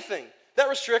there anything that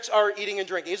restricts our eating and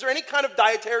drinking? Is there any kind of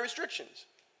dietary restrictions,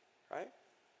 right?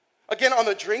 Again, on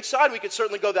the drink side, we could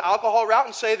certainly go the alcohol route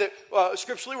and say that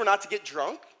scripturally we're not to get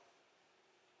drunk.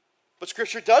 But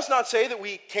Scripture does not say that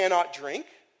we cannot drink.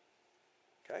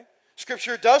 Okay?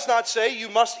 Scripture does not say you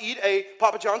must eat a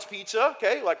Papa John's pizza,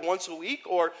 okay, like once a week,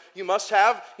 or you must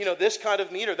have, this kind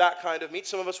of meat or that kind of meat.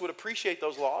 Some of us would appreciate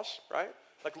those laws, right?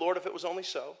 Like, Lord, if it was only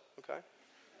so, okay?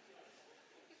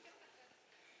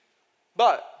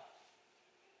 But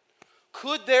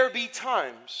could there be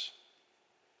times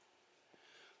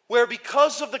where,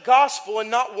 because of the gospel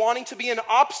and not wanting to be an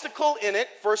obstacle in it,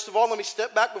 first of all, let me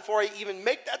step back before I even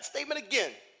make that statement again.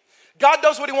 God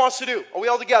does what he wants to do. Are we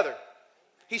all together?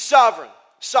 He's sovereign.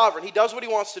 Sovereign. He does what he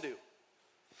wants to do.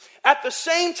 At the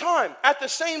same time,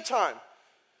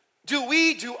 do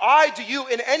you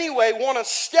in any way want to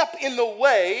step in the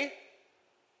way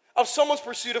of someone's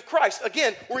pursuit of Christ?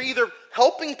 Again, we're either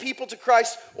helping people to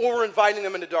Christ or we're inviting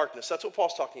them into darkness. That's what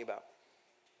Paul's talking about.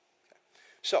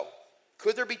 So,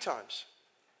 could there be times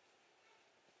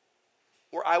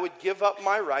where I would give up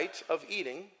my right of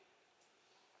eating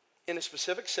in a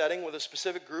specific setting with a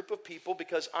specific group of people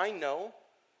because I know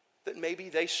that maybe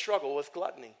they struggle with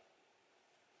gluttony,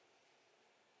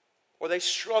 or they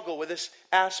struggle with this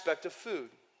aspect of food,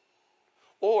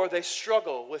 or they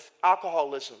struggle with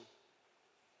alcoholism,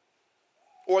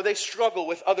 or they struggle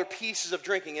with other pieces of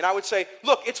drinking? And I would say,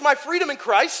 look, it's my freedom in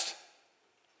Christ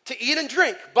to eat and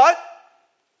drink, but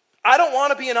I don't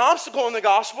want to be an obstacle in the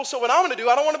gospel, so what I'm going to do,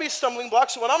 I don't want to be a stumbling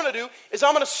block, so what I'm going to do is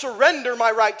I'm going to surrender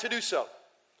my right to do so.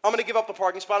 I'm going to give up the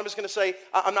parking spot. I'm just going to say,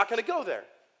 I'm not going to go there.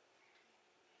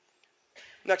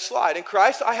 Next slide. In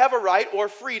Christ, I have a right or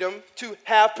freedom to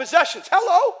have possessions.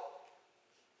 Hello.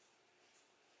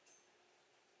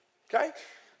 Okay?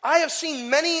 I have seen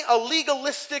many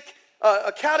legalistic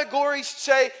categories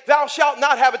say, thou shalt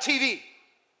not have a TV.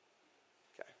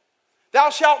 Okay. Thou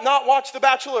shalt not watch The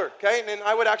Bachelor. Okay? And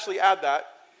I would actually add that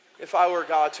if I were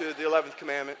God to the 11th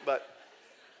commandment, but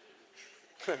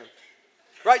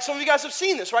right? Some of you guys have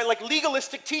seen this, right? Like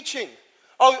legalistic teaching.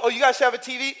 Oh, you guys have a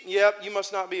TV? Yep, you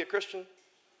must not be a Christian,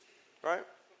 right?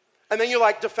 And then you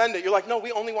like defend it. You're like, no,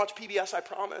 we only watch PBS, I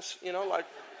promise. You know, like,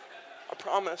 I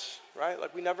promise, right?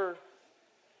 Like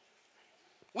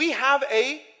we have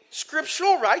a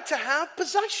scriptural right to have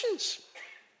possessions.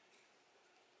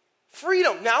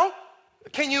 Freedom. Now,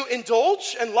 can you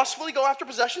indulge and lustfully go after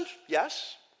possessions?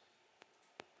 Yes.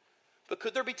 But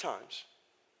could there be times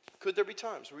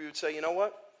where we would say, you know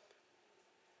what?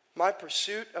 My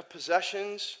pursuit of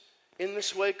possessions in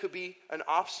this way could be an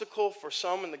obstacle for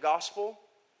some in the gospel,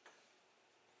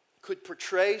 could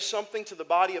portray something to the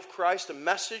body of Christ, a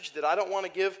message that I don't want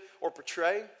to give or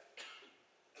portray.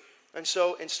 And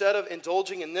so instead of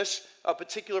indulging in this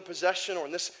particular possession or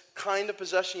in this kind of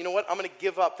possession, you know what? I'm going to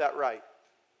give up that right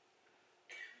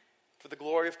for the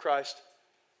glory of Christ,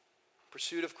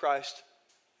 pursuit of Christ,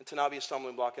 and to not be a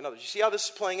stumbling block in others. You see how this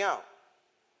is playing out?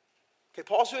 Okay,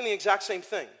 Paul's doing the exact same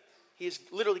thing. He's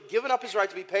literally given up his right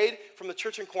to be paid from the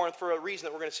church in Corinth for a reason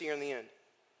that we're going to see here in the end.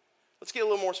 Let's get a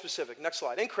little more specific. Next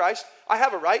slide. In Christ, I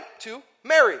have a right to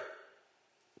marry.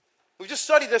 We just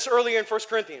studied this earlier in 1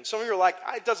 Corinthians. Some of you are like,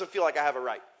 it doesn't feel like I have a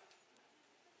right.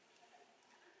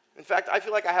 In fact, I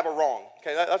feel like I have a wrong.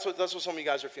 Okay, that's what some of you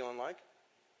guys are feeling like.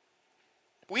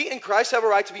 We in Christ have a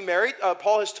right to be married.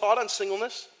 Paul has taught on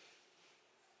singleness.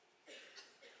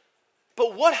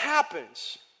 But what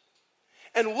happens,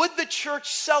 and would the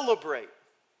church celebrate,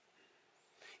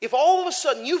 if all of a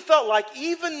sudden you felt like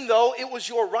even though it was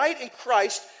your right in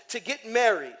Christ to get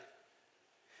married,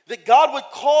 that God would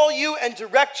call you and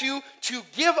direct you to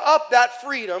give up that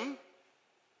freedom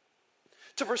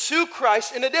to pursue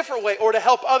Christ in a different way, or to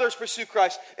help others pursue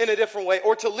Christ in a different way,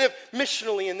 or to live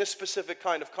missionally in this specific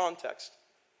kind of context?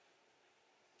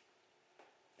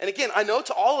 And again, I know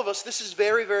to all of us this is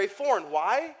very, very foreign.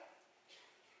 Why?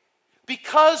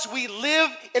 Because we live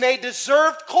in a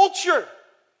deserved culture.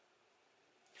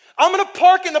 I'm going to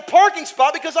park in the parking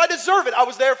spot because I deserve it. I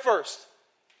was there first.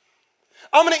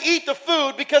 I'm going to eat the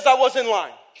food because I was in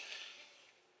line.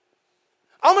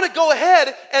 I'm going to go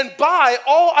ahead and buy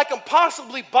all I can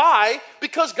possibly buy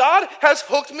because God has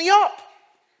hooked me up.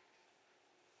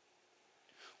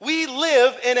 We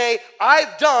live in a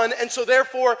I've done and so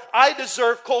therefore I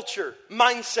deserve culture,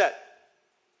 mindset,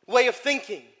 way of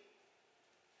thinking.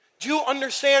 Do you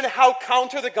understand how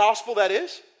counter the gospel that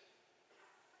is?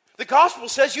 The gospel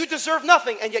says you deserve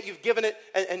nothing, and yet you've given it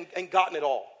and gotten it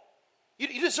all.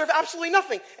 You deserve absolutely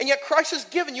nothing, and yet Christ has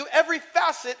given you every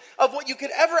facet of what you could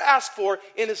ever ask for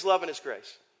in His love and His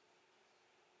grace.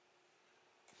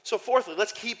 So fourthly,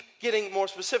 let's keep getting more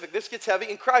specific. This gets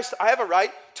heavy. In Christ, I have a right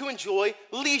to enjoy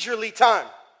leisurely time.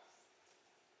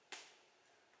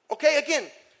 Okay, again,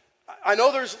 I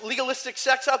know there's legalistic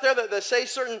sects out there that say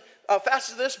certain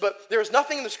facets of this, but there is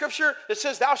nothing in the scripture that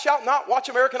says thou shalt not watch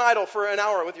American Idol for an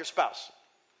hour with your spouse.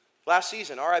 Last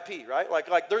season, RIP, right?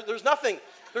 There's nothing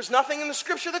in the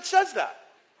scripture that says that.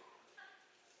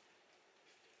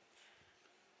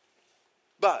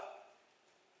 But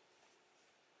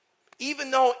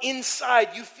even though inside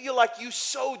you feel like you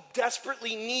so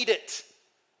desperately need it,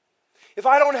 if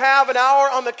I don't have an hour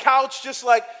on the couch just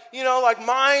like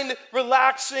mind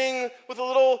relaxing with a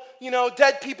little,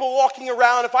 dead people walking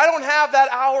around, if I don't have that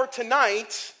hour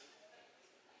tonight,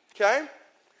 okay?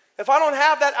 If I don't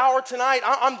have that hour tonight,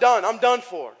 I'm done. I'm done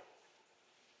for.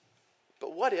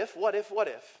 But what if? All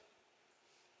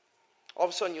of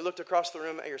a sudden you looked across the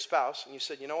room at your spouse and you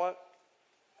said, you know what?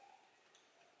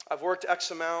 I've worked X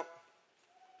amount.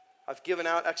 I've given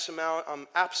out X amount. I'm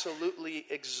absolutely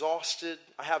exhausted.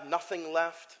 I have nothing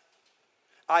left.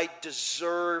 I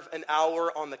deserve an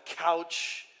hour on the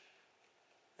couch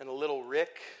and a little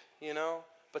Rick,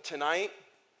 But tonight,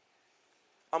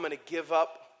 I'm going to give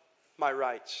up my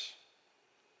rights.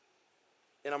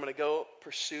 And I'm going to go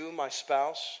pursue my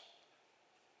spouse.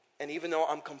 And even though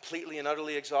I'm completely and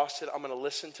utterly exhausted, I'm going to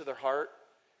listen to their heart.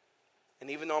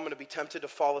 And even though I'm going to be tempted to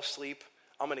fall asleep,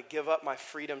 I'm going to give up my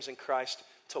freedoms in Christ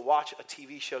to watch a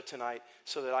TV show tonight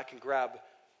so that I can grab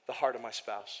the heart of my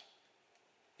spouse.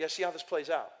 You guys see how this plays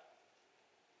out?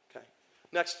 Okay.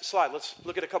 Next slide. Let's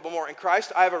look at a couple more. In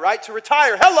Christ, I have a right to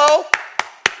retire. Hello!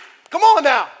 Come on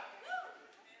now.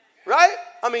 Right?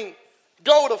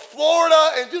 Go to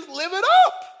Florida and just live it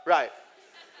up.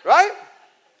 Right?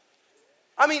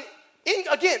 I mean,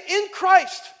 in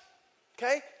Christ,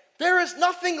 okay, there is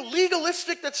nothing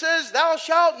legalistic that says thou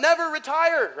shalt never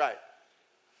retire, right?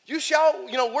 You shall,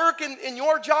 work in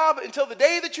your job until the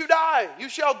day that you die. You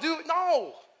shall do it.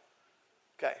 No.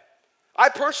 Okay. I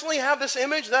personally have this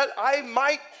image that I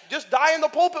might just die in the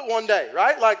pulpit one day,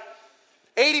 right? Like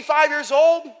 85 years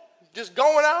old, just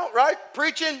going out, right?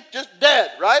 Preaching, just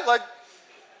dead, right? Like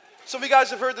some of you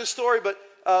guys have heard this story, but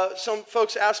some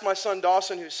folks asked my son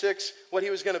Dawson, who's 6, what he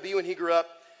was going to be when he grew up.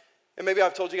 And maybe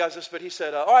I've told you guys this, but he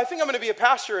said, I think I'm going to be a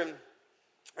pastor. And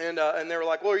they were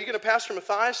like, well, are you going to pastor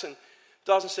Matthias? And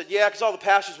Dawson said, yeah, because all the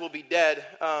pastors will be dead.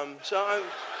 So I'm,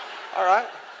 all right.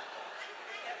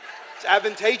 It's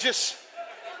advantageous.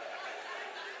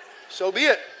 So be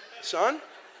it, son.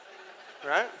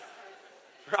 Right?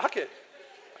 Rock it.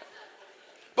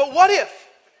 But what if?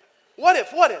 What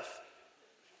if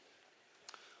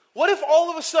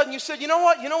all of a sudden you said, you know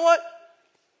what?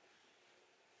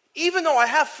 Even though I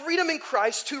have freedom in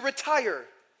Christ to retire,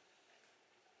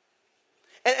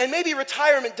 and maybe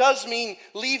retirement does mean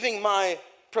leaving my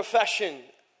profession,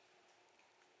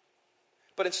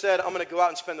 but instead I'm going to go out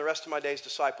and spend the rest of my days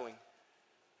discipling.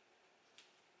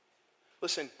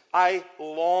 Listen, I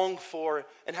long for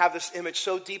and have this image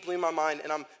so deeply in my mind,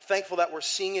 and I'm thankful that we're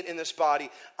seeing it in this body.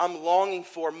 I'm longing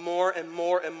for more and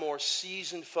more and more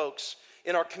seasoned folks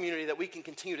in our community that we can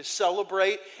continue to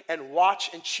celebrate and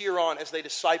watch and cheer on as they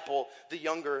disciple the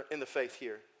younger in the faith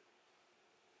here.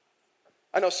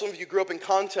 I know some of you grew up in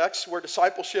contexts where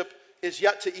discipleship is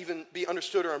yet to even be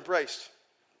understood or embraced.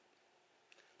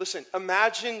 Listen,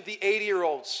 imagine the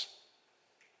 80-year-olds.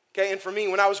 Okay, and for me,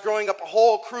 when I was growing up, a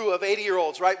whole crew of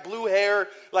 80-year-olds, right? Blue hair,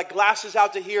 like glasses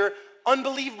out to here,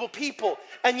 unbelievable people.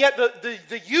 And yet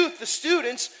the youth, the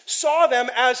students, saw them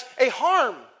as a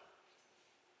harm.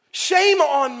 Shame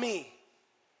on me.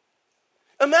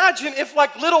 Imagine if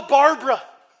like little Barbara,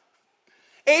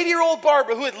 80-year-old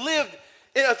Barbara, who had lived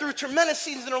through tremendous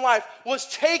seasons in her life, was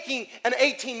taking an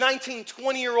 18, 19,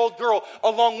 20-year-old girl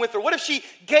along with her. What if she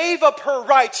gave up her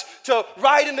rights to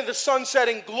ride into the sunset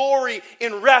in glory,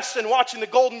 in rest, and watching the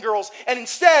Golden Girls, and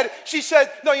instead she said,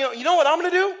 no, you know what I'm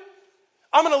going to do?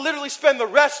 I'm going to literally spend the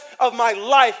rest of my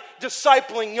life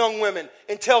discipling young women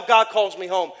until God calls me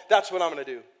home. That's what I'm going to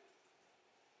do.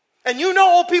 And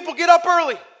old people get up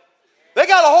early. They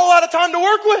got a whole lot of time to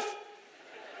work with.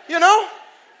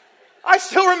 I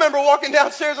still remember walking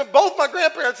downstairs at both my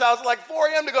grandparents' house at like 4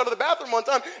 a.m. to go to the bathroom one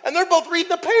time, and they're both reading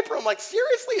the paper. I'm like,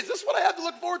 seriously? Is this what I have to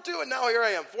look forward to? And now here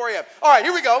I am, 4 a.m. All right,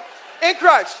 here we go. In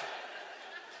Christ.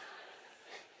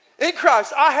 In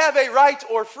Christ, I have a right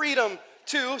or freedom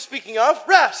to, speaking of,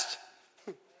 rest.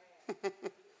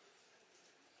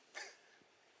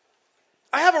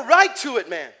 I have a right to it,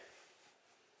 man.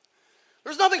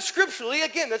 There's nothing scripturally,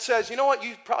 again, that says, you know what,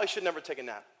 you probably should never take a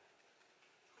nap.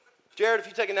 Jared, if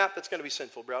you take a nap, that's going to be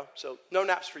sinful, bro. So no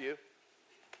naps for you.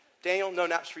 Daniel, no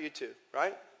naps for you too,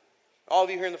 right? All of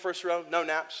you here in the first row, no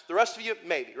naps. The rest of you,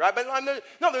 maybe, right? But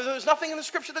there's nothing in the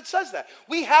scripture that says that.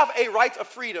 We have a right of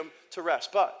freedom to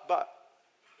rest. But,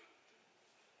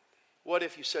 what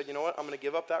if you said, you know what, I'm going to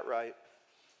give up that right.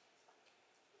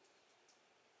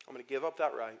 I'm going to give up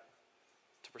that right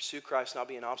to pursue Christ, not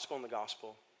be an obstacle in the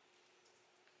gospel.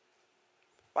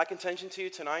 My contention to you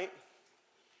tonight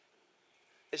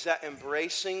is that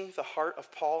embracing the heart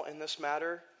of Paul in this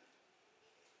matter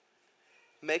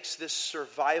makes this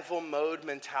survival mode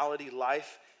mentality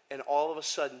life and all of a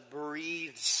sudden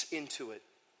breathes into it.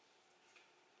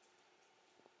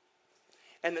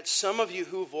 And that some of you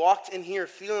who've walked in here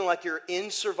feeling like you're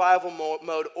in survival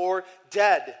mode or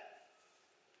dead,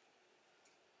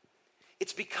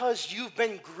 it's because you've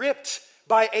been gripped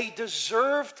by a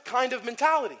deserved kind of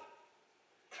mentality.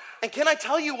 And can I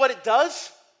tell you what it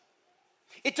does?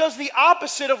 It does the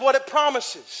opposite of what it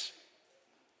promises.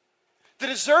 The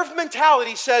deserved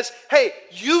mentality says, hey,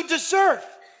 you deserve.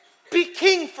 Be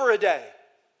king for a day.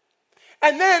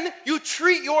 And then you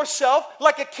treat yourself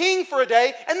like a king for a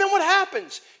day, and then what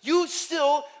happens? You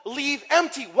still leave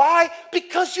empty. Why?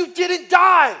 Because you didn't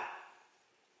die.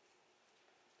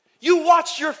 You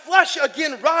watched your flesh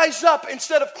again rise up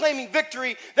instead of claiming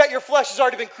victory that your flesh has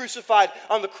already been crucified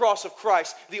on the cross of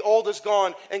Christ. The old is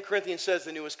gone, and Corinthians says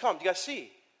the new has come. Do you guys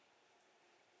see?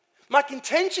 My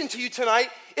contention to you tonight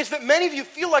is that many of you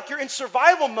feel like you're in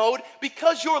survival mode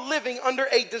because you're living under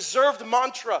a deserved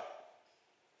mantra.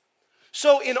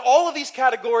 So in all of these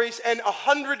categories and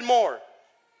 100 more,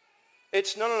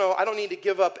 it's no, I don't need to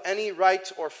give up any right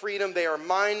or freedom. They are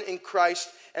mine in Christ,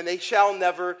 and they shall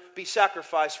never be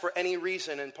sacrificed for any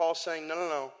reason. And Paul's saying,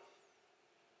 no.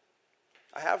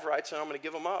 I have rights, and I'm going to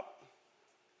give them up.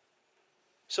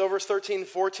 So verse 13 and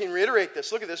 14 reiterate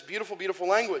this. Look at this beautiful, beautiful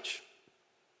language.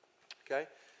 Okay?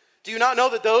 Do you not know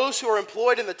that those who are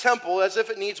employed in the temple, as if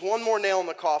it needs one more nail in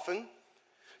the coffin,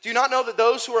 do you not know that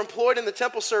those who are employed in the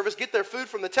temple service get their food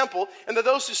from the temple, and that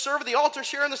those who serve at the altar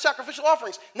share in the sacrificial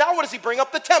offerings? Now what does he bring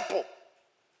up? The temple.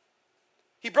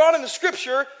 He brought in the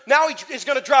scripture, now he's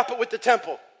going to drop it with the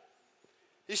temple.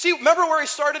 You see, remember where he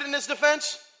started in his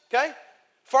defense? Okay?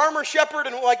 Farmer, shepherd,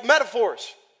 and like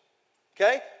metaphors.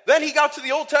 Okay? Then he got to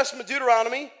the Old Testament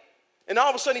Deuteronomy, and all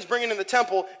of a sudden he's bringing in the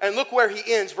temple, and look where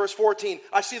he ends, verse 14.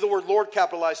 I see the word Lord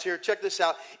capitalized here. Check this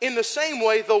out. In the same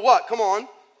way, the what? Come on.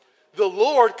 The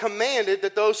Lord commanded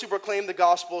that those who proclaim the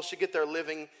gospel should get their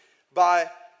living by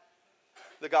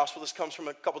the gospel. This comes from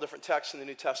a couple different texts in the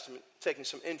New Testament, taking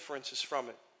some inferences from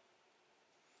it.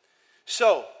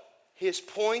 So, his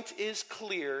point is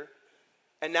clear,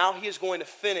 and now he is going to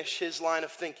finish his line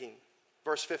of thinking.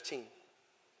 Verse 15.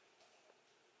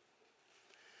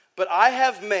 But I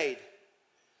have made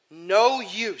no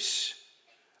use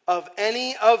of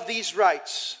any of these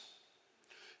rights,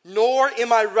 nor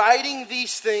am I writing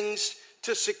these things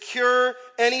to secure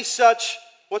any such,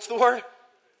 what's the word?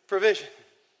 Provision.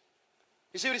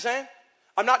 You see what he's saying?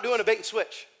 I'm not doing a bait and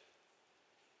switch.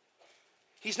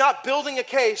 He's not building a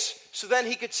case so then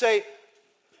he could say,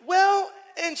 well,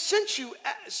 and since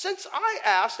I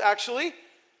asked, actually,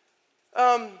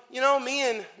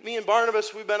 me and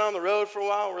Barnabas, we've been on the road for a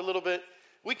while. We're a little bit,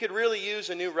 we could really use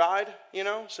a new ride,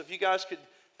 So if you guys could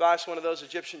buy us one of those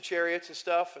Egyptian chariots and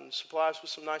stuff and supply us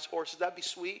with some nice horses, that'd be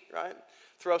sweet, right?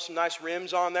 Throw some nice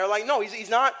rims on there. Like, no, he's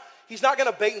not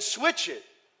going to bait and switch it.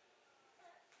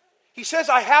 He says,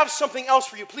 I have something else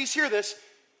for you. Please hear this.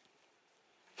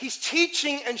 He's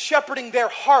teaching and shepherding their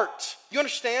heart. You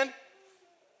understand?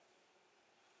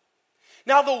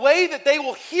 Now, the way that they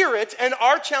will hear it, and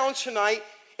our challenge tonight,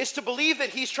 is to believe that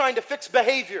he's trying to fix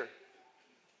behavior.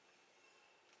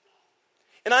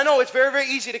 And I know it's very, very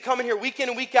easy to come in here week in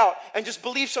and week out and just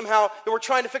believe somehow that we're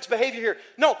trying to fix behavior here.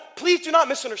 No, please do not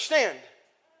misunderstand.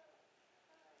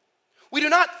 We do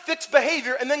not fix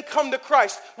behavior and then come to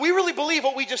Christ. We really believe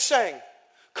what we just sang.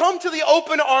 Come to the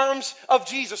open arms of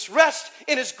Jesus. Rest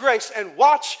in his grace and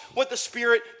watch what the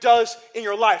Spirit does in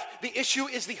your life. The issue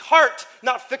is the heart,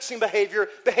 not fixing behavior.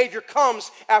 Behavior comes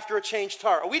after a changed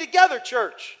heart. Are we together,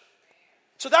 church?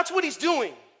 So that's what he's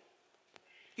doing.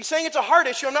 He's saying it's a heart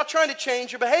issue. I'm not trying to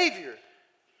change your behavior.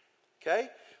 Okay?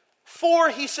 For,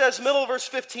 he says, middle of verse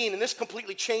 15, and this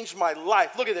completely changed my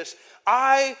life. Look at this.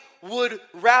 I would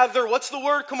rather, what's the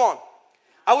word? Come on.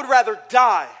 I would rather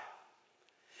die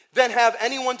than have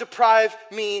anyone deprive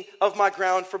me of my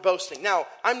ground for boasting. Now,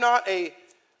 I'm not a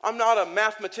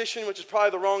mathematician, which is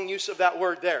probably the wrong use of that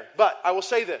word there. But I will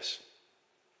say this.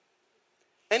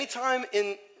 Anytime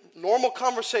in normal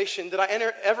conversation that I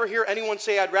ever hear anyone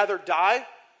say, I'd rather die,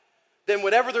 then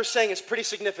whatever they're saying is pretty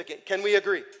significant. Can we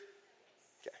agree?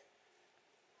 Okay.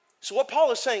 So what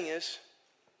Paul is saying is,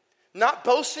 not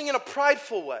boasting in a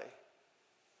prideful way,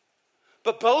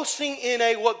 but boasting in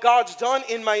a what God's done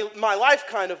in my life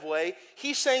kind of way.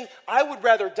 He's saying, I would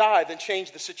rather die than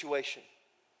change the situation.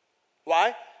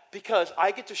 Why? Because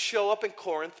I get to show up in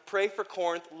Corinth, pray for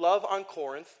Corinth, love on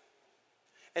Corinth.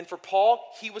 And for Paul,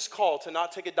 he was called to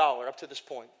not take a dollar up to this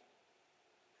point.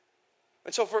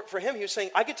 And so for him, he was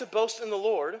saying, I get to boast in the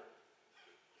Lord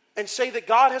and say that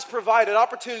God has provided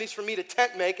opportunities for me to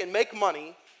tent make and make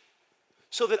money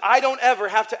so that I don't ever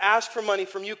have to ask for money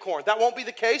from you, Corinth. That won't be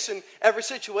the case in every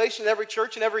situation, every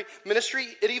church, and every ministry.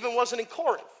 It even wasn't in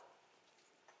Corinth.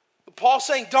 But Paul's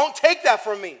saying, don't take that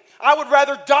from me. I would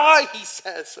rather die, he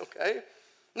says, okay?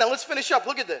 Now let's finish up.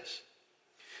 Look at this.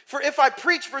 For if I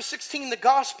preach, verse 16, the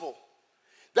gospel,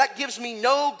 that gives me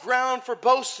no ground for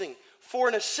boasting, for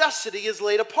necessity is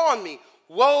laid upon me.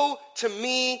 Woe to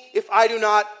me if I do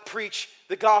not preach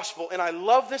the gospel. And I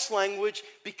love this language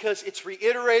because it's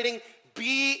reiterating,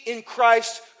 be in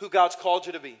Christ who God's called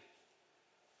you to be.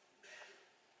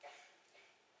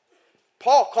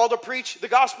 Paul called to preach the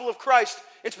gospel of Christ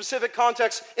in specific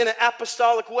contexts in an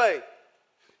apostolic way.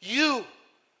 You,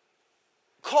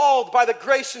 called by the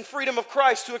grace and freedom of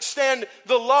Christ to extend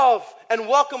the love and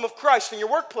welcome of Christ in your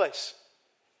workplace.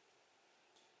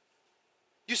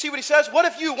 You see what he says? What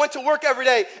if you went to work every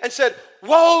day and said,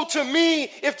 woe to me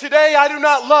if today I do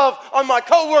not love on my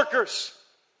coworkers.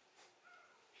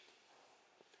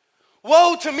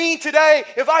 Woe to me today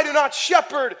if I do not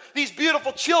shepherd these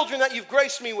beautiful children that you've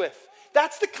graced me with.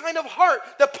 That's the kind of heart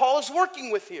that Paul is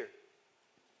working with here.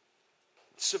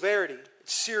 It's severity.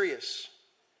 It's serious.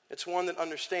 It's one that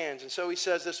understands. And so he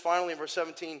says this finally in verse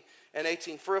 17 and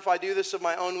 18. For if I do this of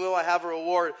my own will, I have a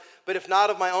reward. But if not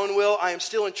of my own will, I am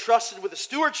still entrusted with a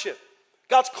stewardship.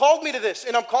 God's called me to this,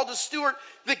 and I'm called to steward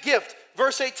the gift.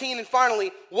 Verse 18, and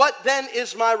finally, what then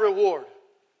is my reward?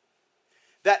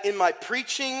 That in my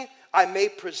preaching I may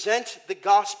present the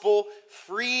gospel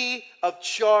free of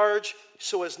charge,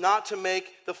 so as not to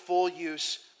make the full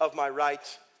use of my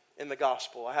right in the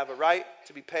gospel. I have a right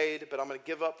to be paid, but I'm going to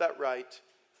give up that right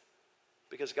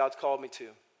because God's called me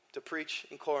to preach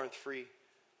in Corinth free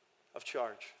of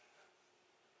charge.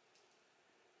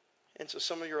 And so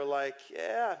some of you are like,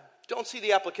 yeah, don't see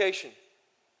the application.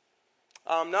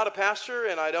 I'm not a pastor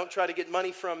and I don't try to get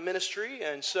money from ministry,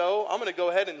 and so I'm going to go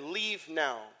ahead and leave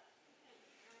now.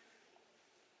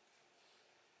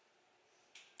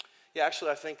 Yeah,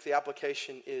 actually, I think the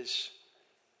application is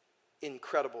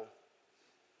incredible.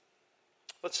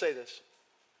 Let's say this.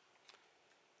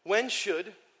 When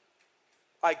should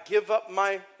I give up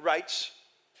my rights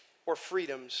or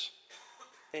freedoms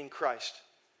in Christ?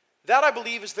 That, I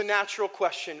believe, is the natural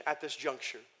question at this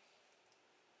juncture.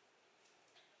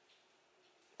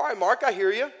 All right, Mark, I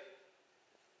hear you.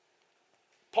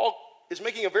 Paul is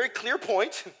making a very clear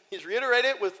point. He's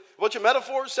reiterated it with a bunch of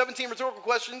metaphors, 17 rhetorical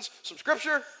questions, some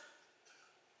scripture.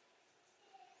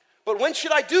 But when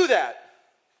should I do that?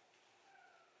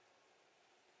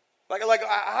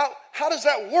 How does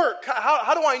that work?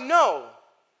 How do I know?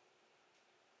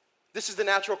 This is the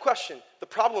natural question. The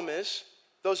problem is,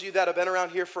 those of you that have been around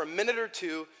here for a minute or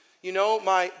two, you know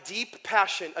my deep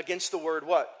passion against the word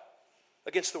what?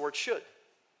 Against the word should.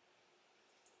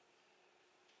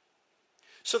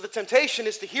 So the temptation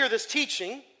is to hear this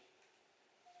teaching.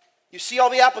 You see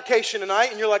all the application tonight,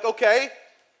 and you're like, okay,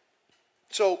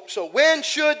 so when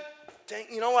should, and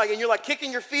you're like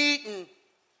kicking your feet and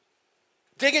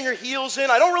digging your heels in.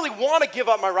 I don't really want to give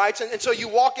up my rights. And so you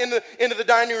walk into the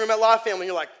dining room at Live Family, and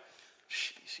you're like,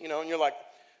 jeez, and you're like,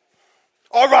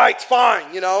 all right, fine,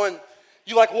 and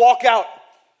you like walk out,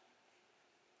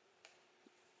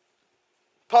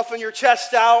 puffing your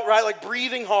chest out, right, like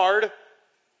breathing hard.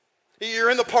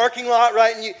 You're in the parking lot,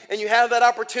 right, and you have that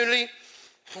opportunity.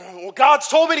 Well, God's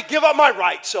told me to give up my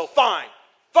rights, so fine,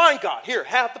 God, here,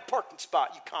 have the parking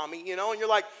spot, you commie, and you're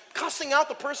like cussing out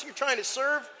the person you're trying to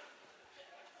serve.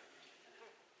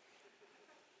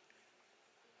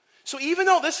 So even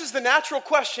though this is the natural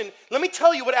question, let me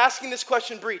tell you what asking this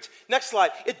question breeds. Next slide.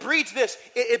 It breeds this.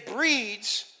 It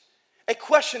breeds a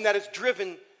question that is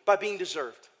driven by being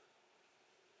deserved.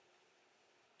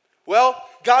 Well,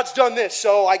 God's done this,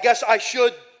 so I guess I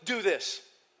should do this.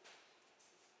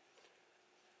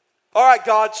 All right,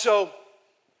 God, show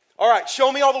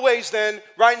me all the ways then.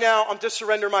 Right now, I'm to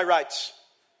surrender my rights.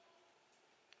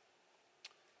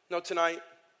 No, tonight,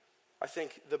 I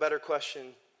think the better question,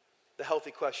 the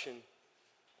healthy question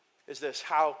is this: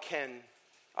 how can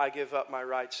I give up my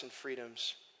rights and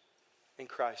freedoms in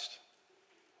Christ?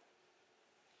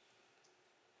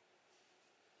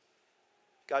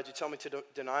 God, you tell me to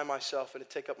deny myself and to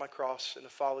take up my cross and to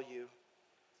follow you.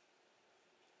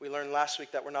 We learned last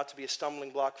week that we're not to be a stumbling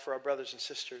block for our brothers and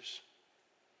sisters.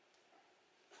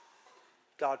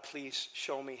 God, please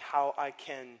show me how I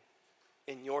can,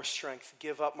 in your strength,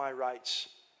 give up my rights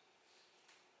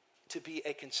to be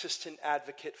a consistent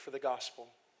advocate for the gospel.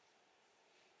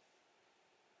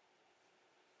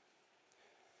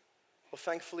 Well,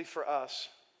 thankfully for us,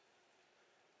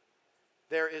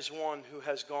 there is one who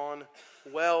has gone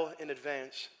well in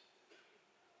advance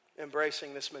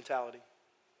embracing this mentality.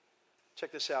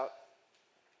 Check this out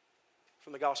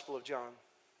from the Gospel of John.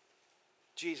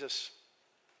 Jesus,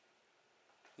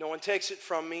 no one takes it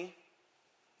from me.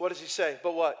 What does he say?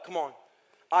 But what? Come on.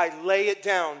 I lay it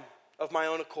down of my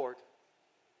own accord.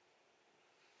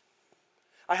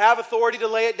 I have authority to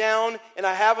lay it down, and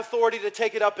I have authority to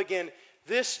take it up again.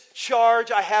 This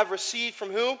charge I have received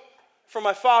from who? From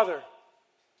my Father.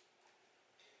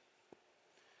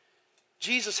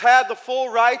 Jesus had the full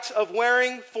right of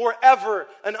wearing forever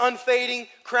an unfading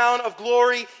crown of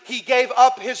glory. He gave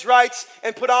up his rights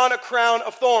and put on a crown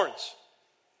of thorns.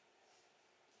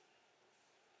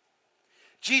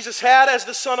 Jesus had, as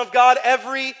the Son of God,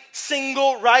 every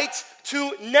single right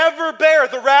to never bear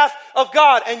the wrath of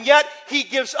God. And yet, he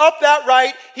gives up that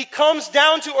right. He comes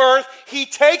down to earth. He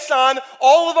takes on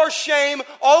all of our shame,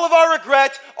 all of our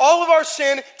regret, all of our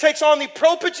sin, takes on the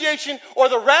propitiation or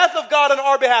the wrath of God on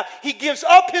our behalf. He gives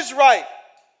up his right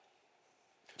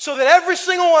so that every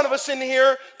single one of us in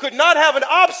here could not have an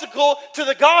obstacle to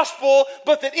the gospel,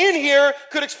 but that in here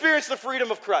could experience the freedom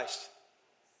of Christ.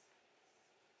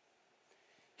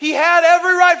 He had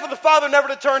every right for the Father never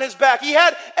to turn his back. He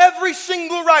had every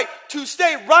single right to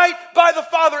stay right by the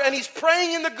Father. And he's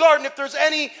praying in the garden if there's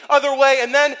any other way.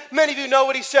 And then many of you know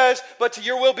what he says, but to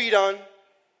your will be done.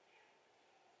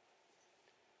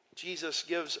 Jesus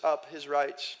gives up his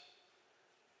rights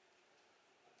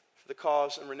for the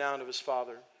cause and renown of his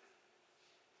Father.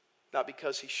 Not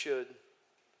because he should,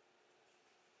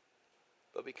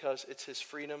 but because it's his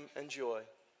freedom and joy.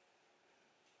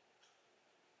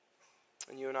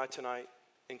 And you and I tonight,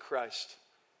 in Christ,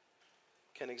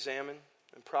 can examine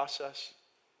and process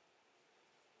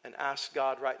and ask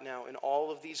God right now in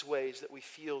all of these ways that we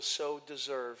feel so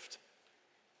deserved,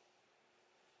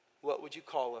 what would you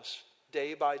call us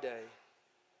day by day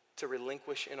to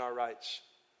relinquish in our rights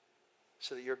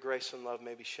so that your grace and love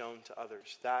may be shown to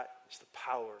others? That is the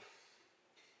power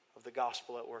of the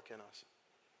gospel at work in us.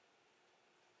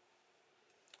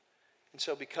 And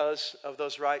so because of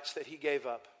those rights that he gave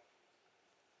up,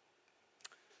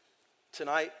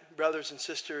 tonight, brothers and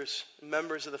sisters,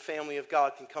 members of the family of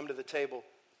God can come to the table.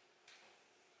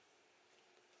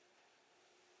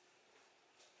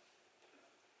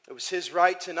 It was his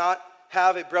right to not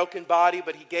have a broken body,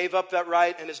 but he gave up that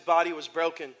right and his body was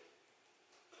broken.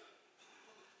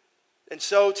 And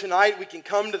so tonight we can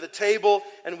come to the table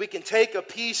and we can take a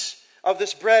piece of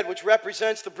this bread which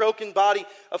represents the broken body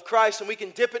of Christ, and we can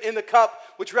dip it in the cup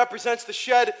which represents the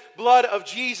shed blood of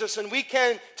Jesus, and we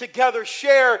can together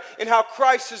share in how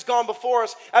Christ has gone before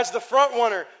us as the front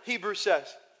runner, Hebrews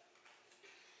says.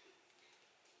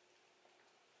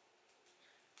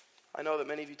 I know that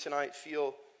many of you tonight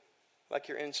feel like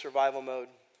you're in survival mode.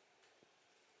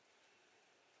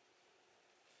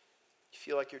 You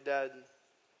feel like you're dead.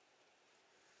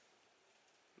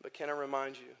 But can I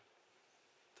remind you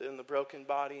that in the broken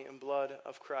body and blood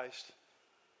of Christ,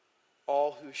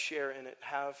 all who share in it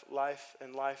have life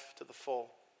and life to the full.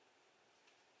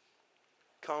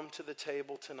 Come to the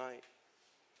table tonight.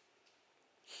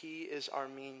 He is our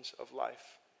means of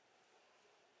life,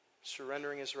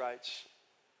 surrendering his rights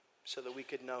so that we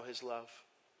could know his love.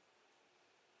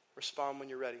 Respond when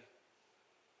you're ready.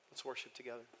 Let's worship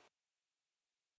together.